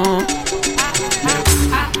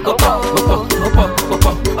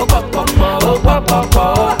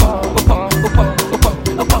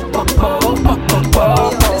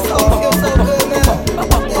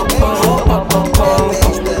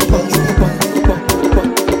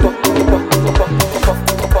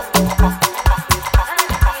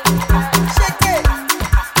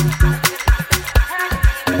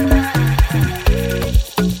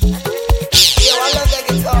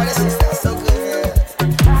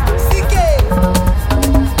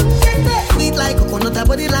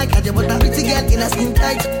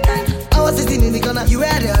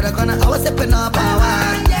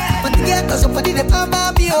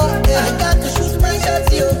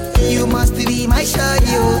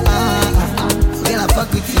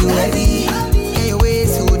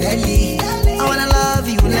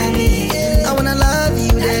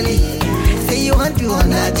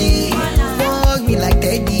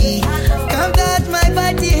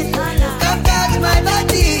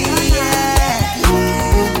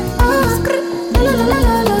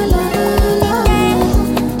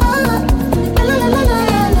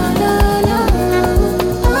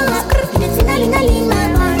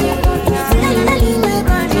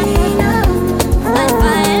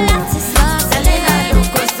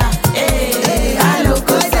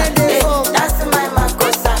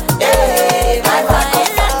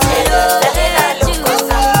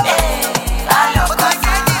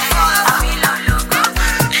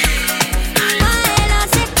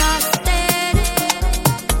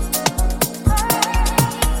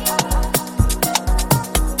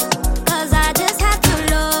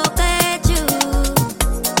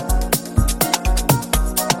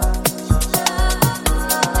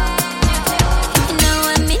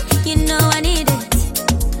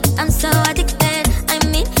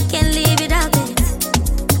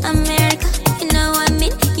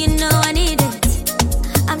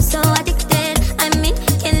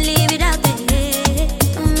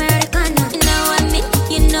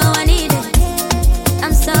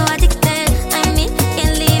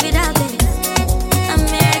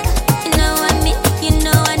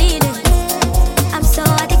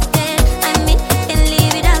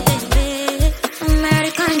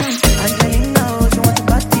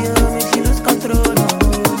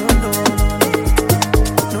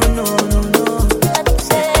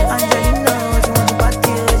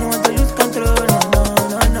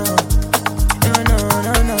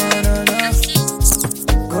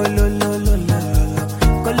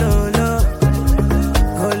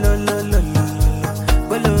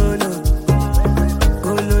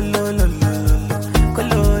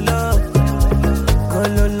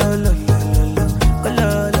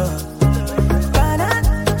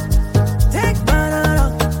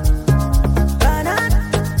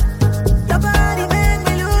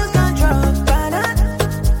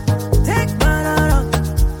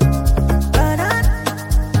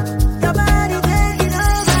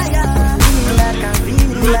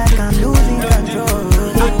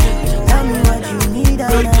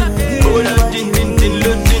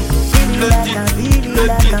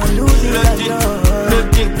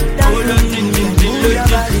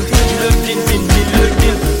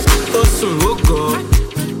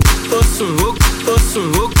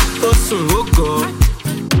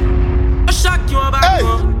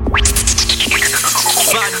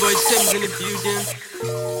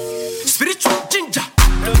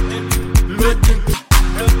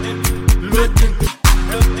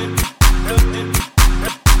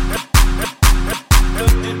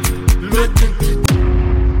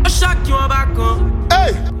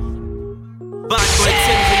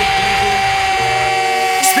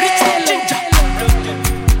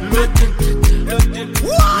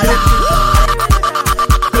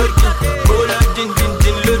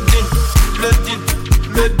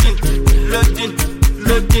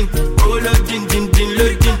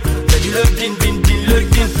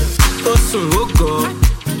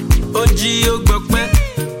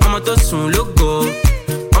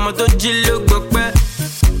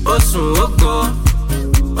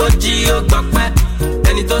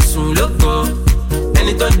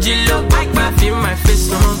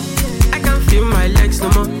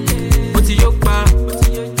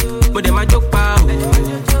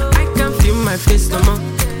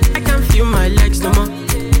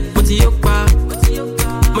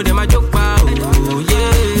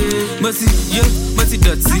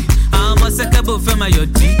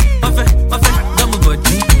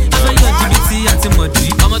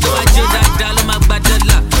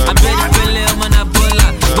 Abẹ́rẹ́ pẹ̀lẹ́ ọmọ náà bọ́lá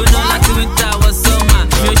gbóná láti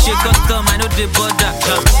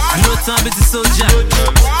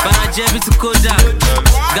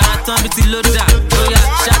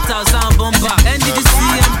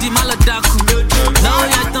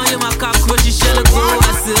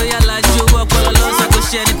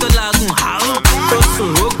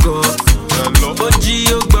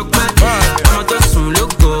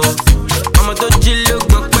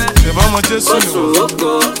Ìbámu Jésù ni wọ́n.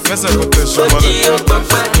 Gbẹ́sẹ̀ kò tẹ̀ ṣùmọ́lẹ̀.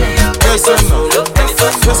 Gbẹ́sẹ̀ náà.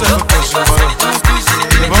 Gbẹ́sẹ̀ kò tẹ̀ ṣùmọ́lẹ̀.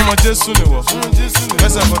 Ìbámu Jésù ni wọ́n.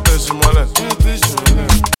 Gbẹ́sẹ̀ kò tẹ̀ ṣùmọ́lẹ̀.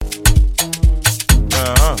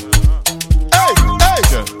 Hey, hey, hey,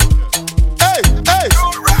 hey, hey,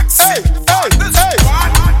 hey,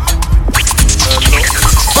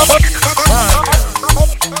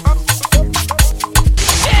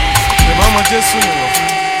 Ìbámu Jésù ni wọ́n.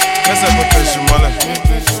 Gbẹ́sẹ̀ kò tẹ̀ ṣùmọ́lẹ̀.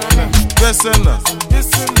 Gbẹ́sẹ̀ náà.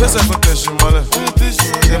 Gbẹ́sẹ̀ kò tẹ̀ ṣùmọ́lẹ̀.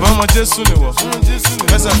 Ìbámu Jésù ni wọ́n.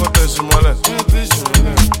 Gbẹ́sẹ̀ kò tẹ̀ ṣùmọ́lẹ̀.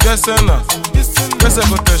 Gbẹ́sẹ̀ náà. Gbẹ́sẹ̀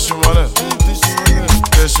kò tẹ̀ ṣùmọ́lẹ̀.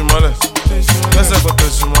 Tẹ̀ ṣùmọ́lẹ̀. Gbẹ́sẹ̀ kò tẹ̀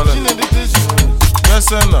ṣùmọ́lẹ̀.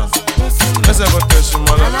 Gbẹ́sẹ̀ náà. Gbẹ́sẹ̀ kò tẹ̀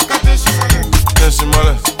ṣùmọ́lẹ̀. Tẹ̀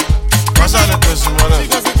ṣùmọ́lẹ̀. Masha le tẹ̀ ṣùmọ́lẹ̀.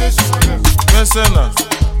 Gbẹ́sẹ̀ náà.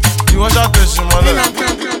 Ìwọ ṣá tẹ̀ ṣùmọ́lẹ̀.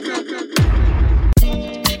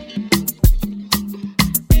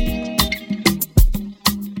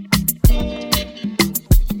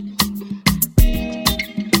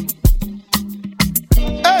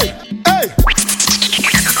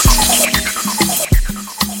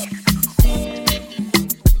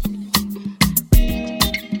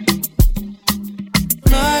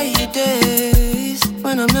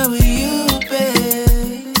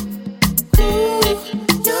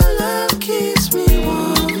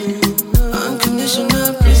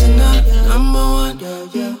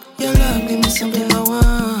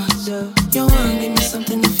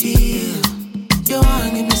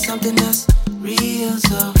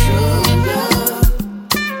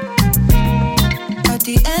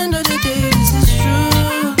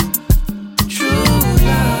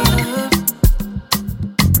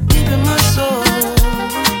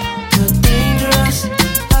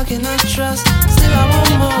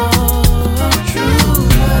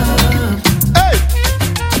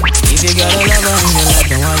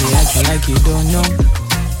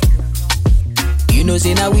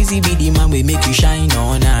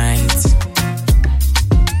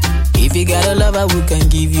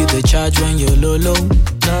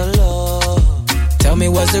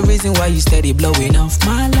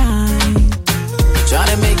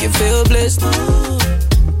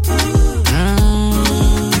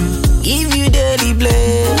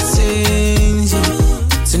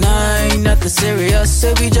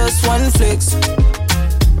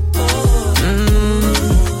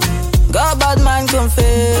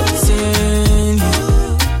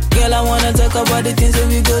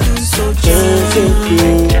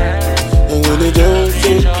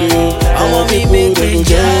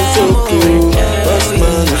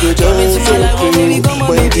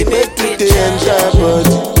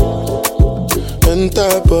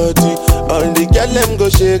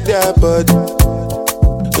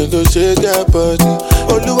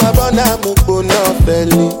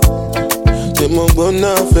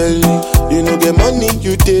 You know get money,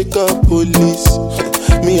 you take up police.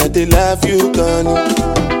 Me, I dey love you,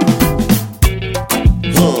 Connie.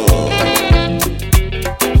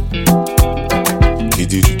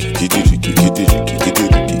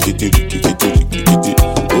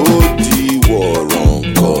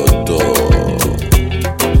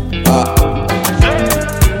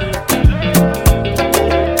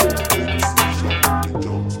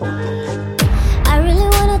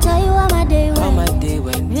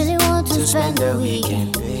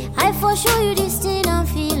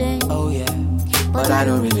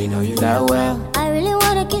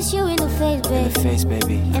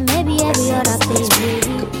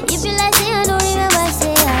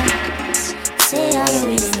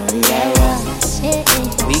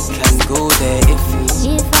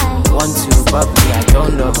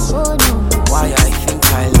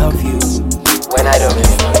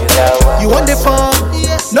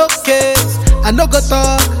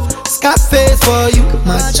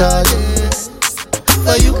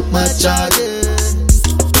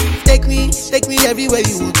 Take me everywhere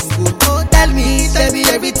you want to go. Tell me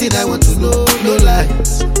everything I want to know. No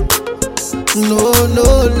lies, no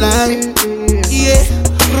lie. Yeah,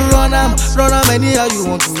 run am anyhow you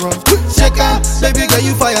want to run. Check out, baby girl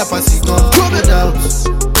you fire pass it on.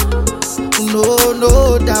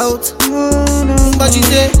 No doubt. But you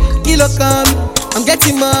say, kilo come, I'm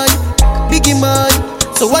getting money, biggie money.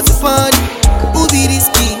 So what's the fun? Who be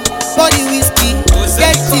risky? Body whiskey,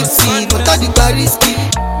 get tipsy, but all the bar risky.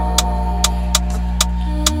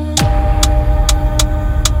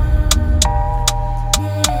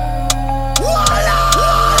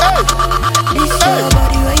 This your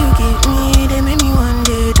body where you give me, they make me one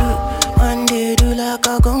day do like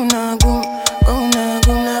a go-na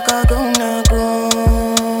like a go-na.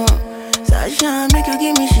 Sasha make you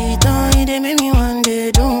give me shit on, they make me one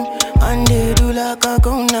day do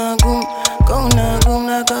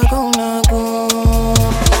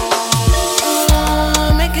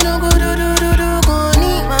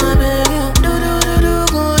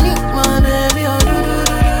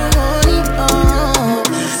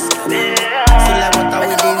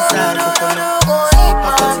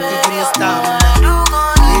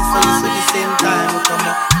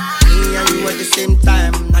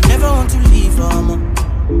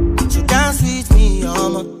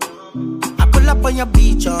up on your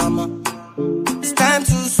beach, mama. It's time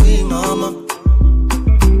to swim, mama.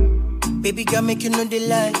 Baby girl, make you know the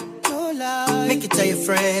lie. No lie. Make it tell your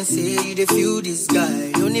friends, say you dey feel this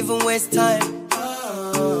guy. Don't even waste time.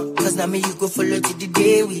 Cause now me you go follow till the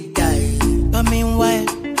day we die. But meanwhile,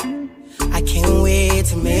 I can't wait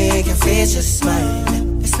to make your face just smile.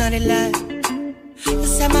 It's not a lie. You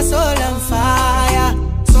set my soul on fire.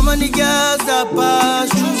 So many girls that pass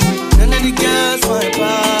through, none of the girls want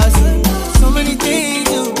pass you. So many things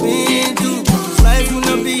you've been through. Life will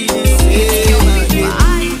not be the same again.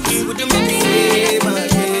 It wouldn't be the same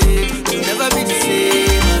again. You'll never be the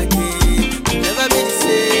same again. You'll never be the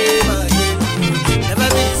same again. You'll never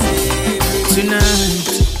be the same again. Tonight,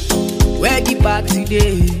 where the party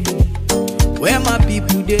day? Where my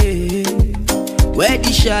people day? Where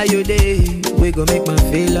the shy you day? We gon' make my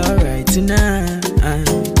feel alright tonight.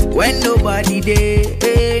 When nobody day,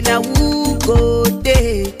 hey, now who go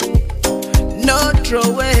day? No throw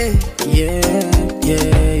away, yeah.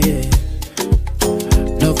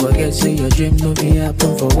 Don't forget, say your dream no be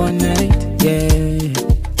happen for one night, yeah.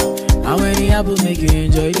 How many apples make you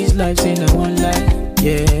enjoy this life? Say no one life,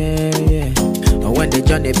 yeah. And when they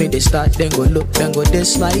join, they start, then go look, then go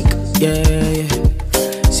dislike, yeah.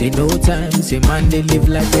 Say no time, say man, they live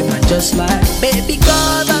like they man just like. Baby,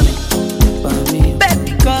 cover me,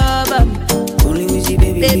 baby, cover me. Only we see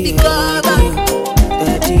baby, cover me.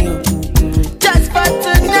 Just for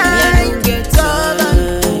tonight, cover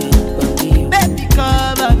me. Baby,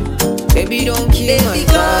 cover me. Baby, don't kill my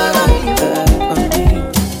cover me.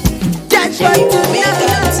 Just for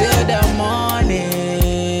tonight, till the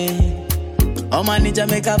morning. Oh man, need to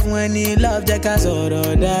make up when he love the casoro,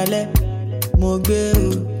 dale.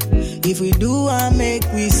 If we do, I make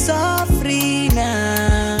we suffer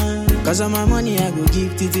now. Cause of my money, I go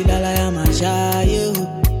give titi la am a shy.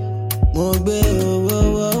 Mogbe,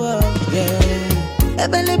 yeah.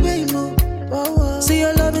 Ebele mo. See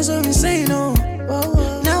your love is so insane, oh.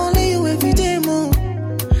 Now only you every day, mo.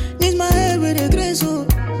 Need my head with a grace, oh.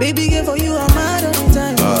 Baby, get for you, I'm mad all the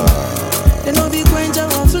time. They know be quench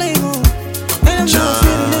our flame, oh. And I'm so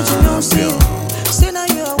afraid to let you know, see. Say now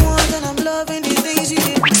you're one, and I'm loving the things you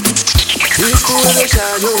did. People with the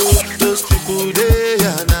shadow, those people they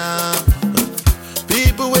are now.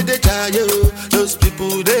 People with the shadow, those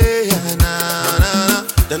people they are now.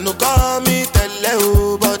 Them no call me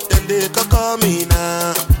Teleo, but then they call me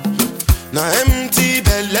now. Now empty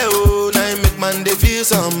belly, now make man they feel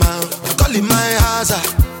somehow. Calling my house,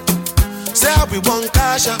 say how we want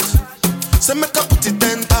cash out. Say make I put it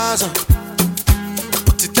 10,000,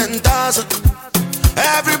 put it 10,000.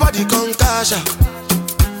 Everybody come cash out.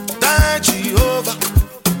 Thank Jehovah,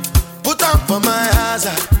 put up for my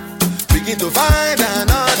hazard. Begin to find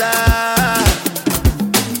another.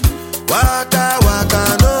 Waka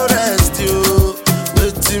waka no rest you.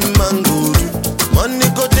 Waiting man go do. Money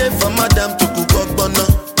go there for madam to cook up bono.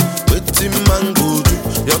 Waiting man go do.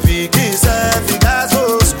 Your pikin self you got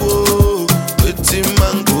so school. Waiting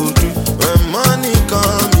man go do. When money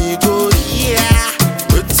come he go yeah.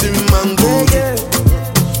 Waiting man go do.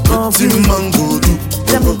 Waiting man go do.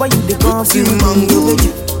 Tell me why you dey confuse me.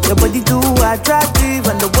 Your body too attractive,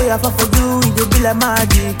 and the way I fall for you, it be like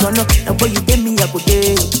magic. Oh no, the way you give me, I go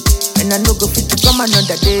day, and I no go fit to come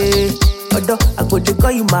another day. Although I go to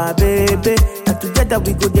call you my baby, and together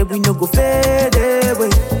we go there, we no go fade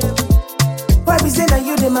away. Why be say that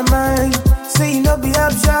you in my mind? Say you no be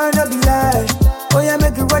option, no be lie. Oh yeah,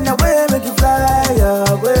 make it run away, make it fly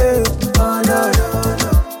away. Oh no.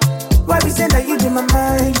 Why be say that you in my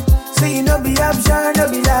mind? Say you no be option,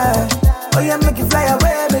 no be lie. Oh yeah, make it fly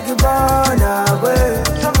away, make it run away.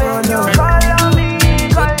 So make you call on me,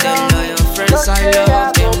 call on me. Friends, I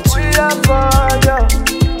love them too.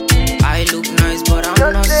 I look nice, but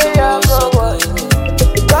I'm not so good.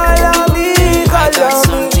 Call on me, call on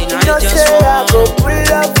me. Just say I go pull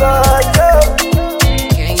up for you.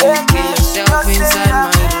 Can you get yourself inside my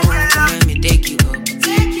room? Let me take you up.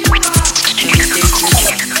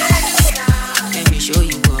 Let me show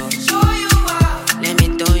you up. Let me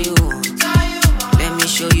turn you on. Let me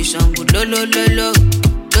show you some good lo lo lo lo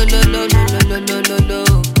lo lo lo lo lo lo lo.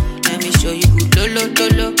 Let me show you good lo lo lo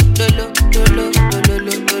lo lo lo lo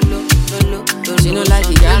lo lo lo. She no like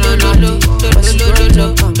it, I don't know.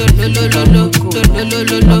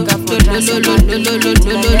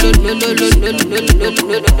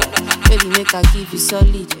 Baby, make I give you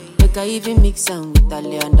solid. Make I even mix am with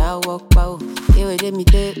Italian. I walk pow. Hey, wait, let me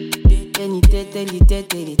tell you.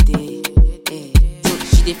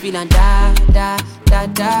 She dey feel and da da da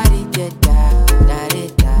da da da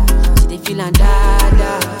da. She dey feel and da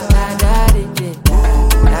da da da da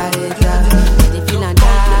da da. She dey feel and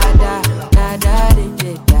da da da da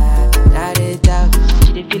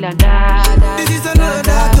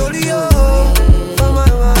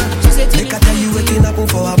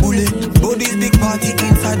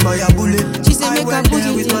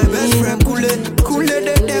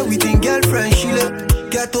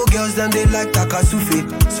like Takasufi.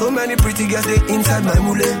 So many pretty girls they inside my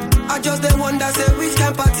mule. I just they wonder say which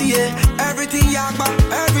can party, yeah. Everything yakba,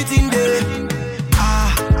 everything there.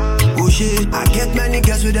 Oh shit, I get many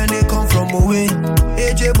girls with them they come from away.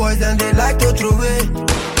 AJ boys and they like to throw away.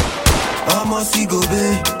 Almost we go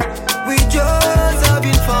babe. We just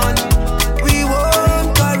having fun. We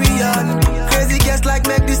won't carry on. Crazy girls like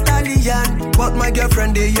make the stallion. But my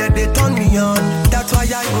girlfriend they turn me on. That's why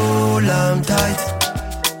I hold on tight.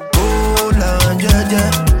 Hold on,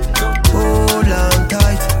 yeah. Hold on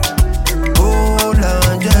tight. Hold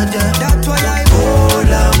on, yeah. That's why I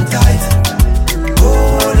hold on tight.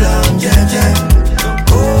 Hold on, yeah.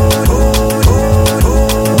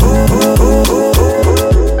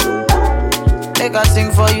 Make I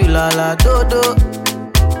sing for you, la la do do.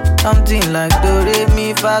 Something like do re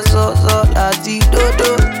mi fa so so la ti do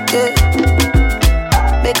do. Yeah.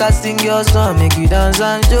 Make I sing your song, make you dance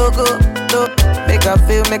and jogo do. Make I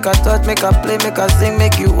feel, make I touch, make I play, make I sing,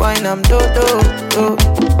 make you whine, I'm do do do.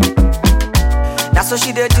 That's what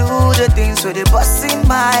she dey do, the things with the bust in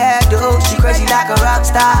my head, oh. She crazy like a rock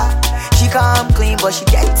star. She come clean, but she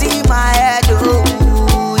get in my head, oh.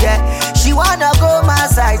 Yeah, she wanna go my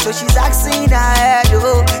side, so she's asking her head,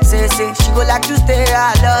 oh. Say, she go like to stay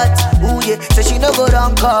a lot, ooh yeah. So she no go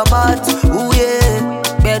down come out, ooh yeah.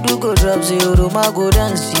 Bedu go drop zero, Roma go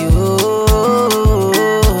dance, yo.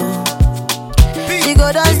 She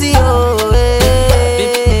go dance, yo,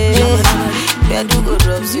 eh. Bedu go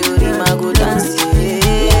drop zero, Roma go dance, yo.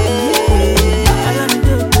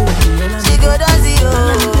 She go dance, yo.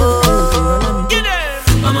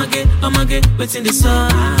 I'ma get what's in the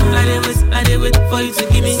sun. I did wait for you to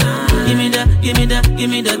give me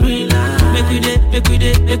that green light.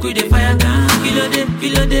 Make we dey fire down.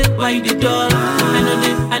 Kilo day, why you the door? I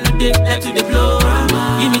know they like to the blow.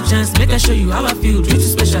 Give me chance, make I show you how I feel. Treat you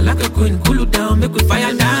special like a queen. Cool you down, make we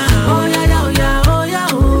fire down. Oh yeah, oh yeah, oh yeah,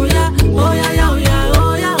 oh yeah, oh yeah, oh yeah, oh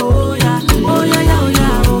yeah, oh yeah, oh yeah, oh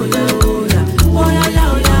yeah, oh yeah, oh yeah, oh yeah,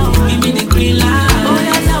 oh yeah. Give me the green light. Oh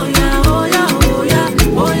yeah, oh yeah, oh yeah, oh yeah,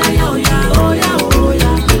 oh yeah, oh yeah, oh yeah, oh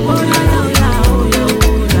yeah, oh yeah,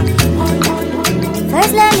 oh yeah.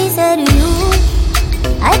 First let me say to you,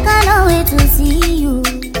 I cannot wait to see you.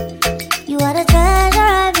 You are the treasure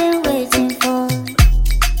I've been waiting for.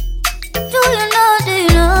 Do you know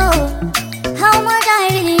how much I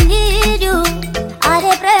really need you? I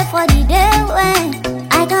dey pray for the day when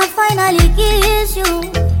I can finally kiss you.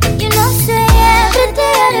 You know say every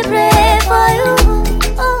day I dey pray for you.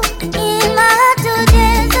 Oh, in my heart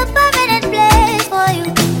today's a permanent place for you.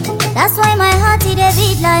 That's why my heart it dey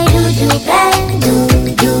beat like do bang.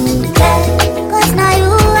 Cause now you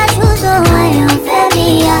I choose, so I am fair, me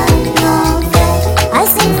I know fair. I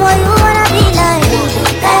sing for you wanna be like do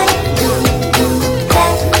bang.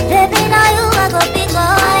 Baby now you I go pick, oh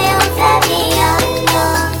I am fair, me I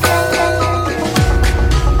know fair.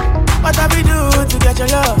 What have we do to get your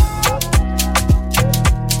love?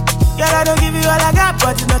 Girl, I don't give you all I got,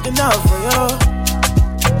 but it's not enough for you.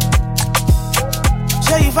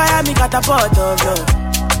 Show you fire me catapult of love.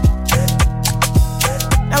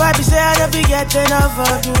 Now I be say I don't be get enough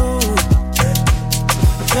of you.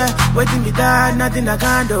 Yeah, waiting me down, nothing I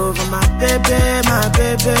can't do for my baby, my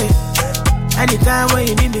baby. Anytime when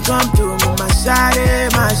you need me, come through. My shawty,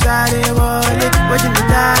 wallet. Waiting me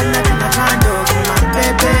down, nothing I can't do for my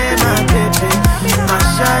baby, my baby. My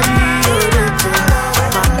shawty,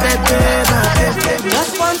 my baby, my baby.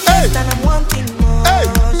 Just one taste and I'm wanting more.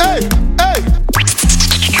 Hey.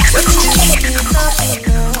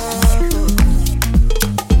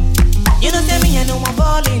 You don't tell me I know I'm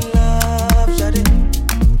fall in love, shawty.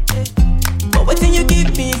 But what you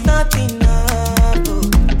give me is not enough.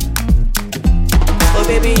 Oh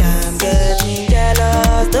baby, I'm getting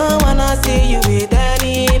jealous. Don't wanna see you with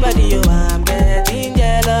anybody. Oh, I'm getting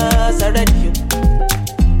jealous already.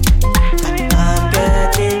 I'm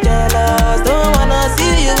getting jealous. Don't wanna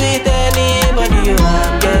see you with anybody. Oh,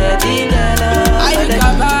 I'm getting jealous already.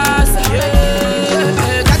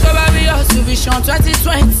 Vision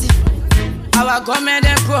 2020. Our government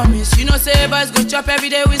and promise. You know say boys go chop every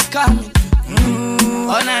day with scamming.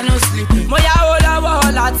 All night no sleep. Moya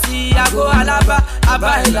hola tea. I go alaba, I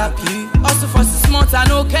buy lappy. Also for 6 months I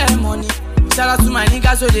no care money. Shout out to my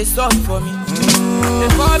niggas so they stop for me. The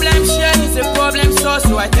problem share is a problem solved.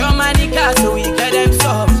 So I tell my niggas so we get them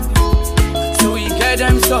solved.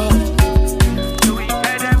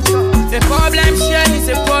 The problem share is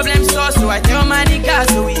a problem solved. So I tell my niggas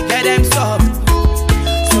so we get them solved.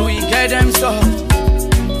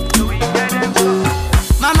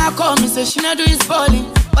 Mama call me, say she not do his balling.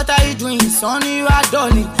 What are you doing, son? You are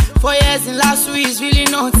darling. 4 years in last week is really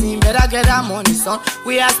nothing. Better get that money, son.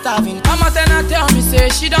 We are starving. Mama tell me, say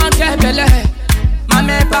she don't care, Bele.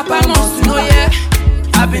 Mama and Papa must know, yeah.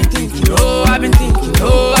 I've been thinking, oh, I've been thinking,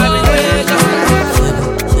 oh, I've been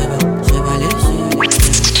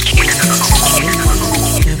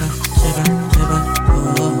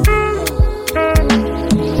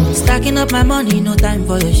Stacking up my money, no time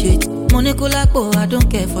for your shit. Money kulakbo, I don't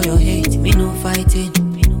care for your hate. Me no fighting,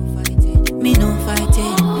 me no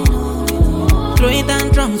fighting. Throwing down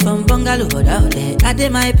drums from bungalow out there. I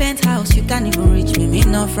did my penthouse, you can't even reach me. Me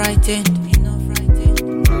no frightened.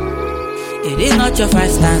 It is not your fight,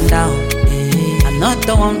 stand down. I'm not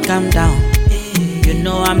the one, calm down. You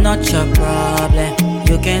know I'm not your problem.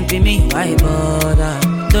 You can't be me, why bother?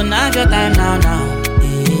 Don't have your time now.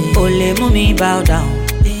 Ole mumi bow down.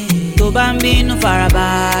 To bambino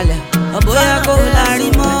farabale. Oboya ko lari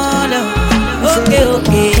mole.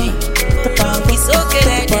 Okay. It's okay,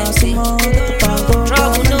 let them see.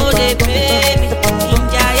 Trouble no they pay me.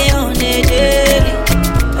 Injaye on the daily.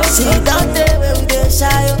 See that day where we dey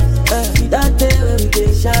shy. That day where we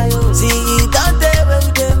dey shy. See that day where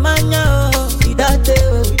we dey mania. That day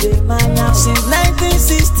where we dey mania. Since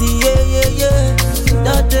 1960, yeah.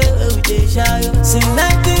 That day where we dey shy. Since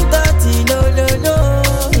 1930, no.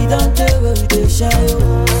 That day where we dey shy.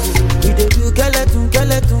 We dey do skeleton.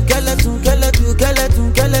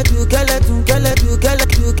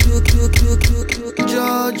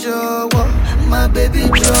 Jojo, my baby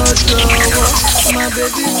Jojo, my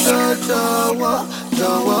baby Jojo.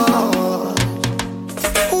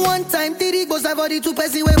 One time, Diddy goes I body to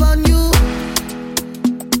Pessy wave on you.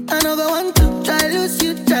 Another one to try lose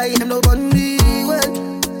you, try him no bunny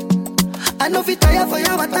well. I know if tire for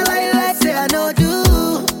you, but I like say I know do.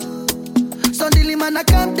 Suddenly man I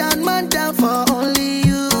calm down, man down for only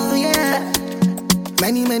you, yeah.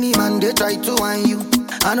 Many man they try to whine you.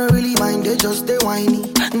 I don't really mind, they just they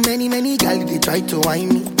whiny. Many guys they try to whine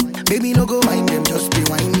me. Baby no go mind them, just be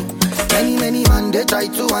whiny. Many man they try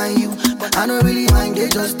to whine you. I don't really mind, they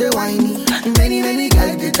just they whiny. Many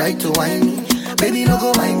guys they try to whine me. Baby no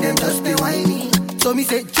go mind them, just be whiny. So me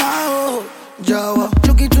say ciao, Jawa.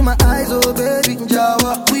 Look into my eyes, oh baby,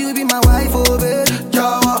 Jawa. Will you be my wife, oh baby,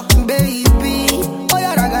 Jawa, baby. Oh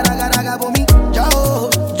yeah, raga for me, Jawa.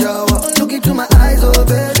 Look into my eyes, oh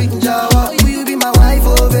baby, Jawa. Will you be my wife,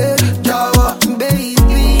 oh baby, Jawa, baby.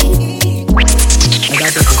 I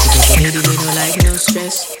got the lady, they don't like no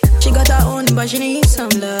stress. She got her own, but she needs some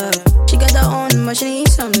love. She got her own, but she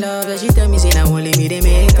needs some love. And she tell me, say, now only me, they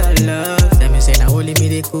make her love. Tell me, say, now only me,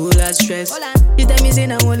 they cool her stress. She tell me, say,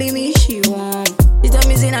 now only me, she warm. She tell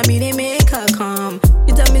me, say, now me, they make her calm.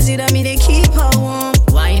 She tell me, say, that me, they keep her warm.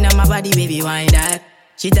 Wine on my body, baby, wine that.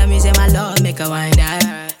 She tell me, say, my love, make her wine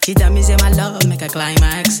that. She tell me, say, my love, make her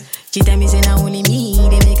climax. She tell me, say, now only me,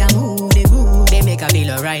 they make her move, they groove. They make her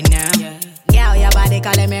feel alright now. Girl, your body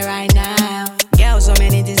calling me right now. Girl, so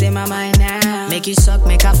many things in my mind now. Make you suck,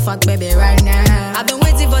 make her fuck, baby, right now. I've been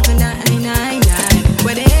waiting for tonight,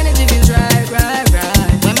 where the energy feels right.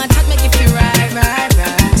 When my touch make you feel right.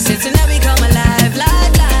 Since tonight we come alive,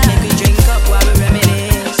 make we drink up while we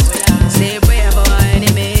reminisce. Say a prayer for our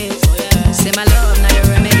enemies. Say my love, now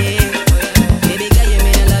your remedy. Baby girl, you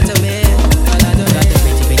mean a lot to me. Got the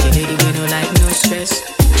pretty lady, we don't like no stress.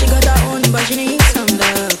 She got her own, but she needs some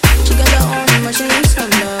love. She got her own, but she needs some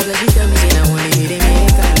love. Like she tell me, say, now only me, they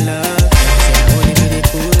make her love. Say, now only me, they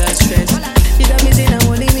cool her stress. She tell me, say, now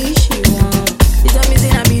only me, she warm. She tell me,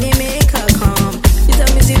 say, now me, they make her calm. She tell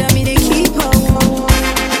me, say, that me, they keep her warm.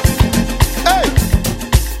 Hey!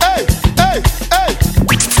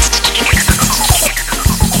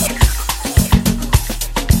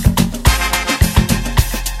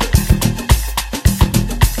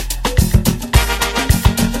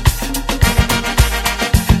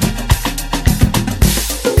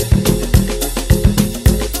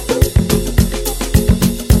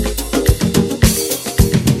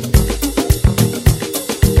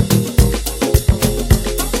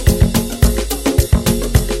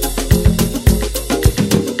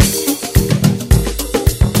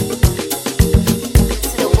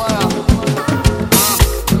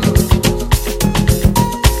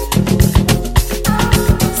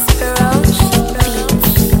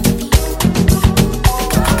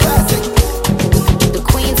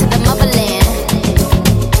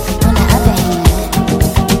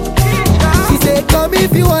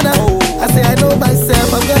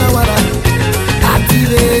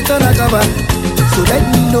 So let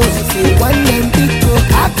me know, say one name big go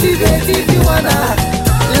activate if you wanna.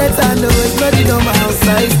 Let her know it's not the normal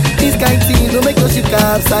size. This kind thing don't make your ship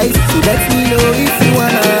capsize. So let me know if you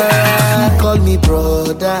wanna. She call me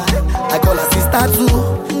brother, I call her sister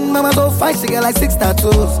too. Mama so fine, she get like 6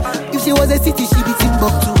 tattoos. If she was a city, she be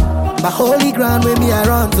Timbuktu. My holy ground with me I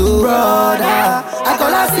run to. Brother, I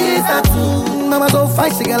call her sister too. Mama so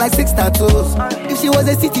fine, she get like 6 tattoos. If she was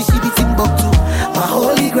a city, she be Timbuktu. My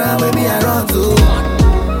holy ground with me I run to.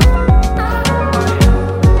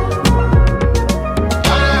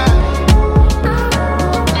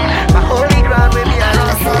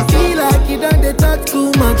 Feel like you done they talk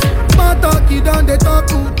too much. Small talk, you done they talk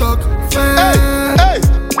too talk. Hey.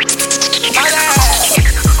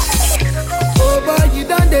 Oh boy, you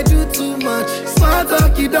done they do too much. Small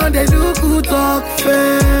talk, you done they do good talk.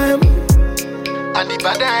 Fam. And the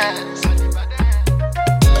badass.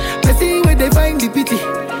 I see where they find the pity.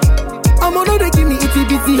 I'm gonna they give me itty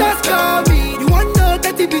bitty. Just call me. You want know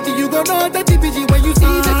that bitty, you gon' know that bitty when you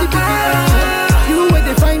see that bitty. You where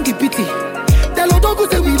they find the pity. Tell Odogu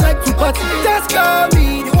say we like to party. Just call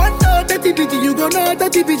me. You want know that bitty, you gon' know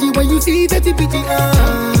that bitty when you see that bitty.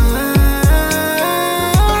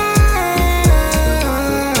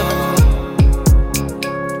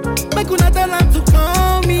 Make una tell them to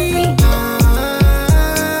call me.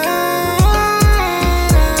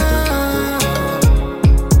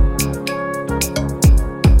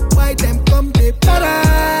 Why them come they para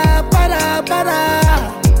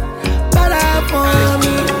for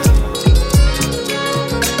me?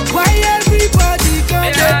 Why everybody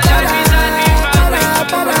come they para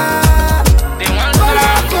for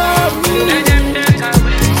me?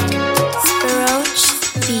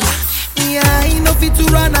 Yeah, I know fit to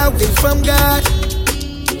run away from God.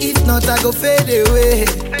 If not, I go fade away.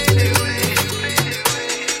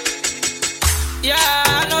 Yeah,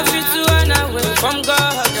 I know fit to run away from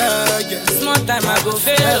God. Small time I go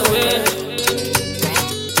fade away.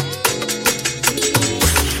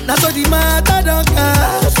 Now so the matter don't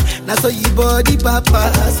cast. Now so you body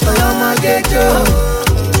papas. So I'ma get you.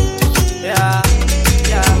 Yeah.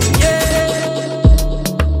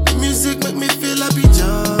 Music make me feel like be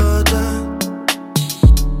Jordan.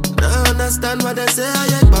 Now understand what they say I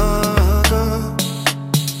ain't born.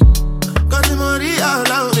 Got the money all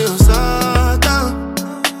around me, so down.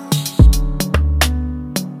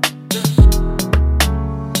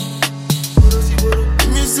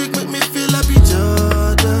 Music make me feel like be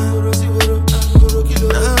Jordan.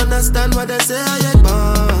 Now understand what they say I ain't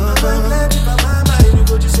born.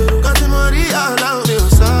 Got the money all around me,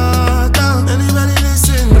 so down. Anybody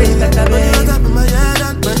listen? Money on top of my head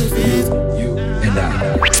and my feet. You and I.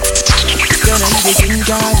 Girl, now you dey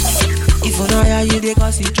ginger. If you know how you dey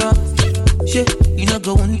cause it drop. Shit, you know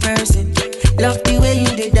go one person. Love the way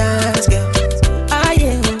you dey dance, girl. Ah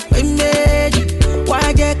yeah, we made you.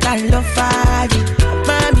 Why they can't love fight you?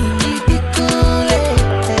 Mommy, you be cool.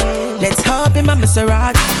 Let's hop in my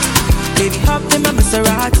Maserati. Baby, hop in my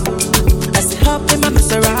Maserati. I said hop in my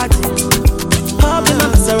Maserati. Hop in my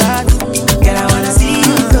Maserati. Girl, I wanna see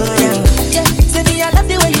you go down. Yeah, say me I love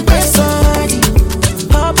the way you dance, body.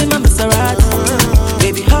 Hop in my Maserati.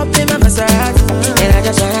 Baby, hop in my Maserati. And I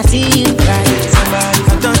just wanna see you ride. Somebody,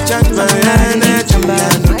 I don't check my energy. I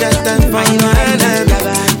don't get time for my enemy.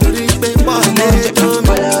 Do this big money to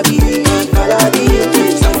me.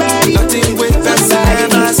 Somebody, nothing with person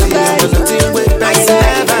never see. Nothing with person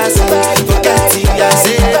never see. Forget it, I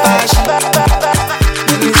say passion.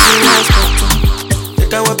 Anything else,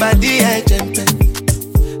 take our body and jump.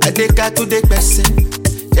 I take her to the person.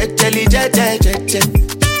 Jelly.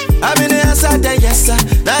 I'm in the answer, then yes sir.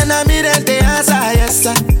 Then I'm in the answer, yes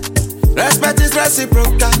sir. Respect is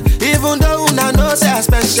reciprocal, even though I know say I'm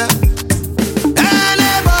special.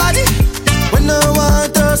 Anybody, when no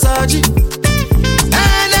one to search it.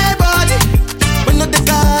 Anybody, when no the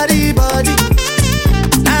carry body.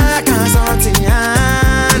 I can't something,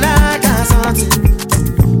 I can't something.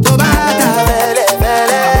 To bata vele,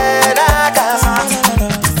 I can't something.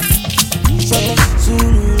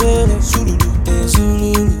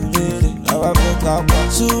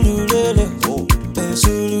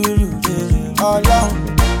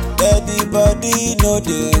 Everybody know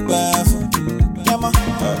they bad for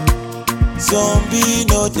zombie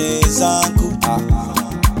know they zanku.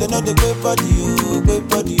 They know the great body, great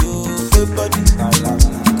body, great body.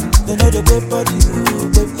 They know the great body,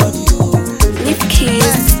 great body, great body.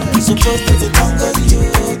 Supposed to be tangody.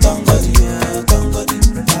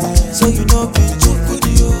 So you know be too good,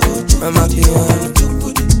 Mama be on.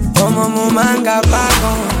 Mama manga back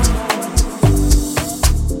on.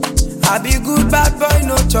 I be good bad boy,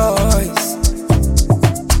 no choice.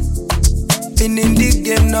 Been in the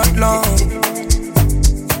game not long.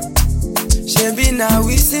 She now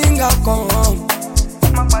we sing a come.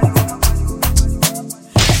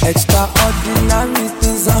 Extraordinary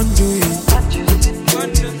things I'm doing.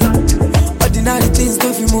 All the Ordinary things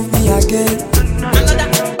don't you move me again.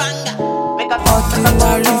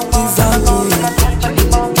 Ordinary things are good.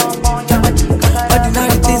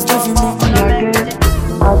 Ordinary things don't you move me again.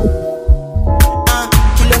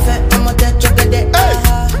 Kilo fait, I'm a dead chocolate.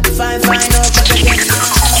 Fine, up again.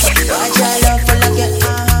 Watch your love for like it.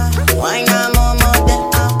 Why not more than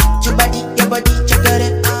your body,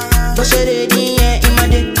 chocolate. Push it in, in my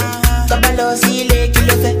day. Kabalo, see,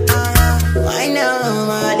 kilo fait. Why now,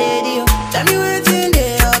 my lady? Tell me what's in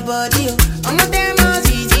there, your body. I'm a damn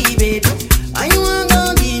easy, baby. Why you want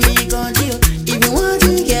to give me control? If you want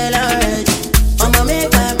to get already, I'ma make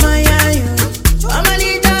my mind on you. I'm a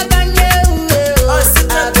little kangaroo.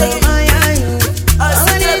 I go my on you. I'm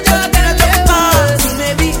a little kangaroo. Do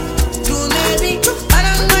maybe. I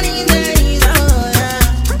don't want it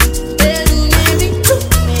there,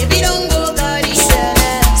 maybe don't go carry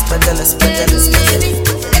that. Spendala.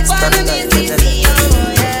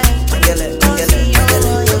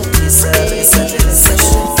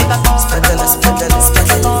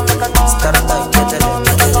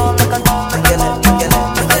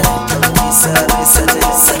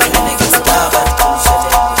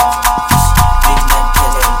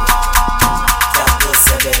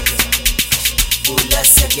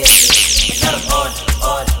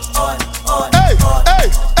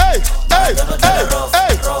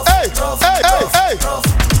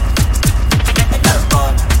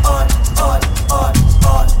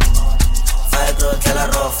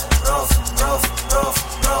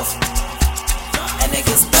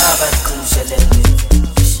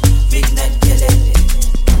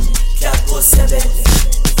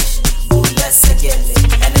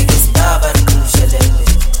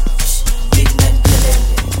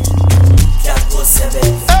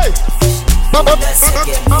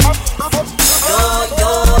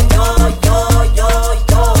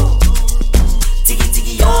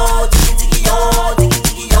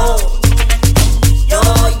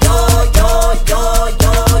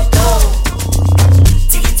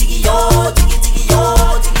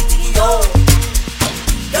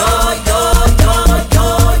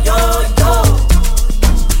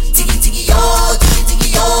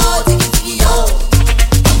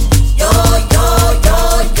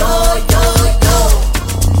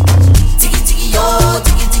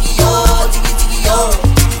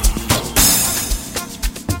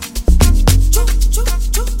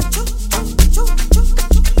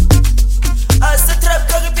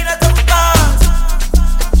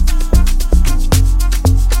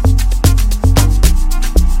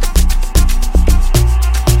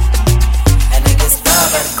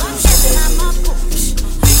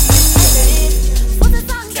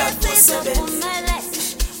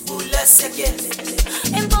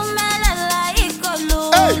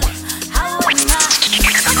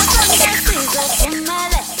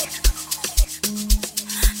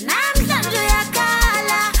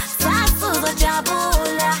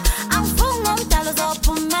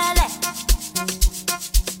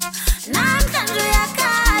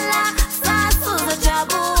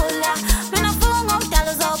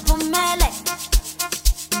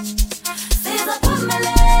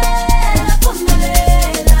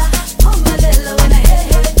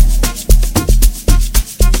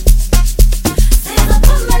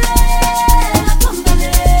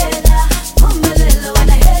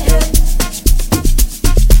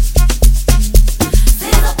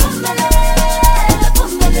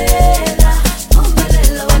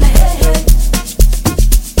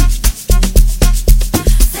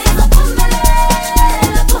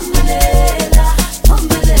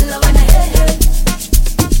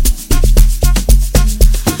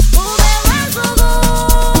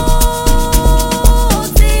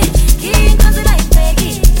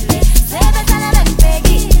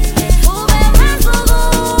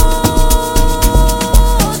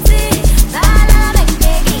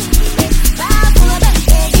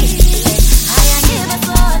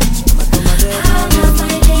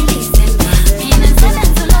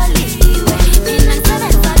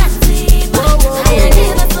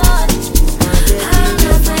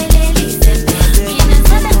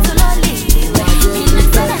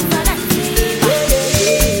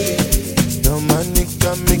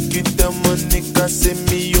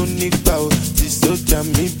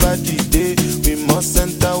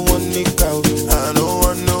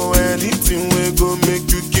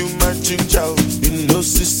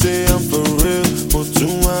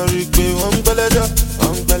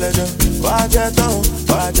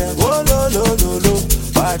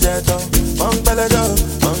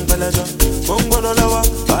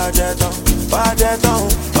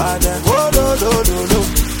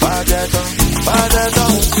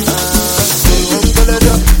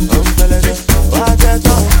 Umbrella,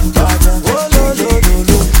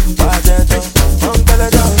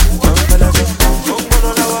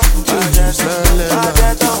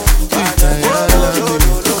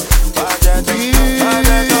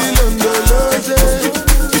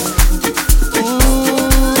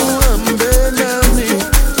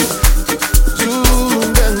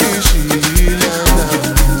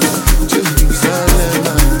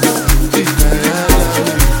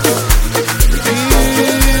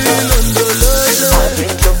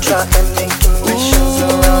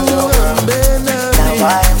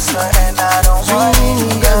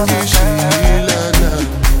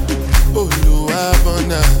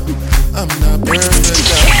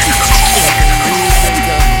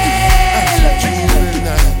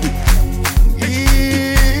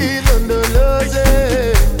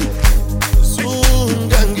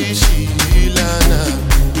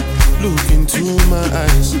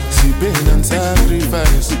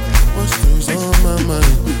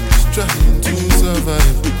 trying to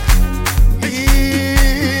survive.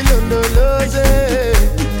 Lilo no lose.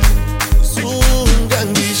 Soon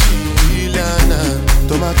gangi shilana.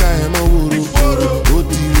 Tomaka emo wuru.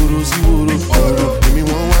 Oti wuru si wuru. Emi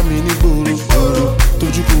won wa mi ni gboro.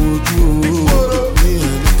 Toju ko oju o. Ni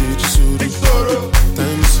eni teji sori.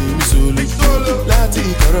 Time see me solo. Lati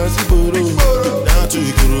koro si boro. Now to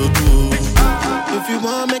ikorodu. If you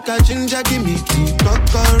want make a ginger, give me key,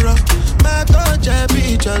 kokoro. My touch, I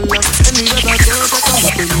be your love. Anywhere I go, I come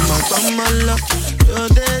up with my bumala. So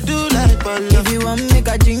they do like bala. If you want make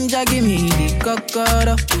a ginger, give me the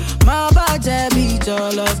kokoro. My body be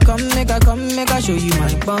your love. Come make a show you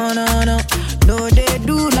my banana. No, they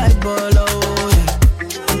do like bala.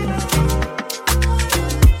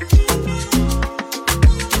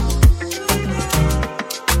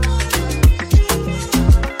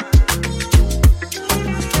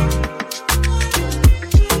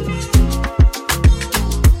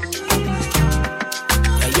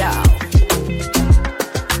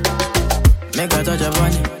 Make a touch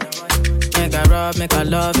upon it. Make a rub, make a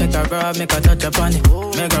love, make a rub, make a touch upon it.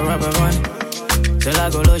 Make a rub upon it. Till I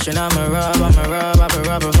go lotion, I'ma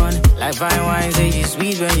rub upon it. Like fine wine, say you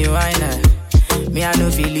sweet when you wine her. Me, I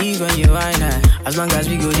know feel leave when you wine her. As long as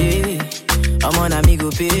we go there, I'm on a me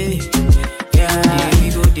go pay. Yeah,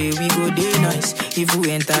 we go there nice. If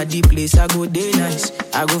we enter the place, I go there nice.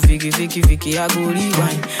 I go fiki, I go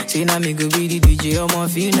rewind. Say now me go be the DJ, I'ma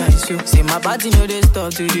feel nice. Yo. Say my party know they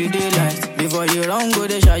start to the daylight. Before you run, go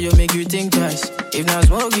the shot, you make you think twice. If not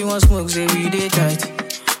smoke, you want smoke, say we day tight.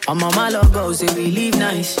 I'm on my love go, say we live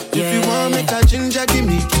nice. Yeah. If you want make a ginger, give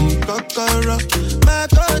me key, kokoro. My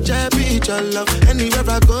touch, I be your love. Anywhere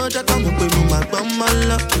I go, I come up with my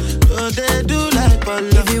bumala. So they do like bala.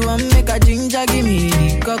 If you want make a ginger, give me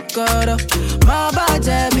the kokoro. My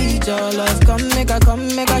body be your love. Come make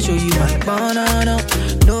a show you my banana.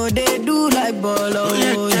 No, they do like bolo.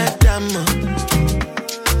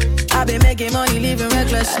 I been making money, living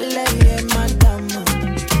reckless. I lay it, madam.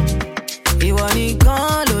 You want it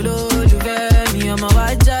gone, lolo, you me, I'm a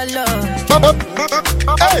white jalo.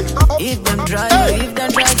 If them try,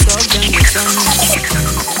 stop them,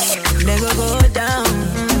 they go down.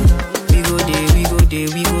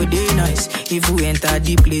 We go there nice. If we enter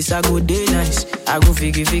the place, I go there nice. I go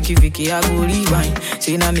fiki, I go rewind.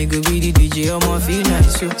 Say now me go be the DJ, I'ma feel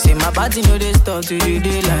nice. Yo. Say my party know they start to the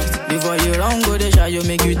daylight. Before you run, go the shot, you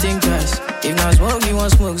make you think twice. If not smoke, you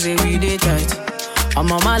want smoke, say we day tight. I'm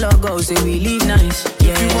on my logo, say we live nice.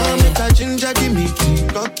 Yeah. If you want make a ginger, give me key,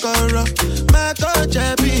 kokoro. My touch,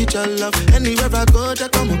 I be your love. Anywhere I go, I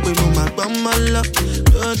come up with my bumala.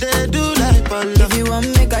 So they do like bala. If you want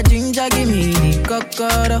make a ginger, give me the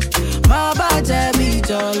kokoro. My body be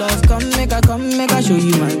your love. Come make a show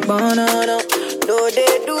you my banana. No,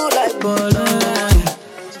 they do like bala.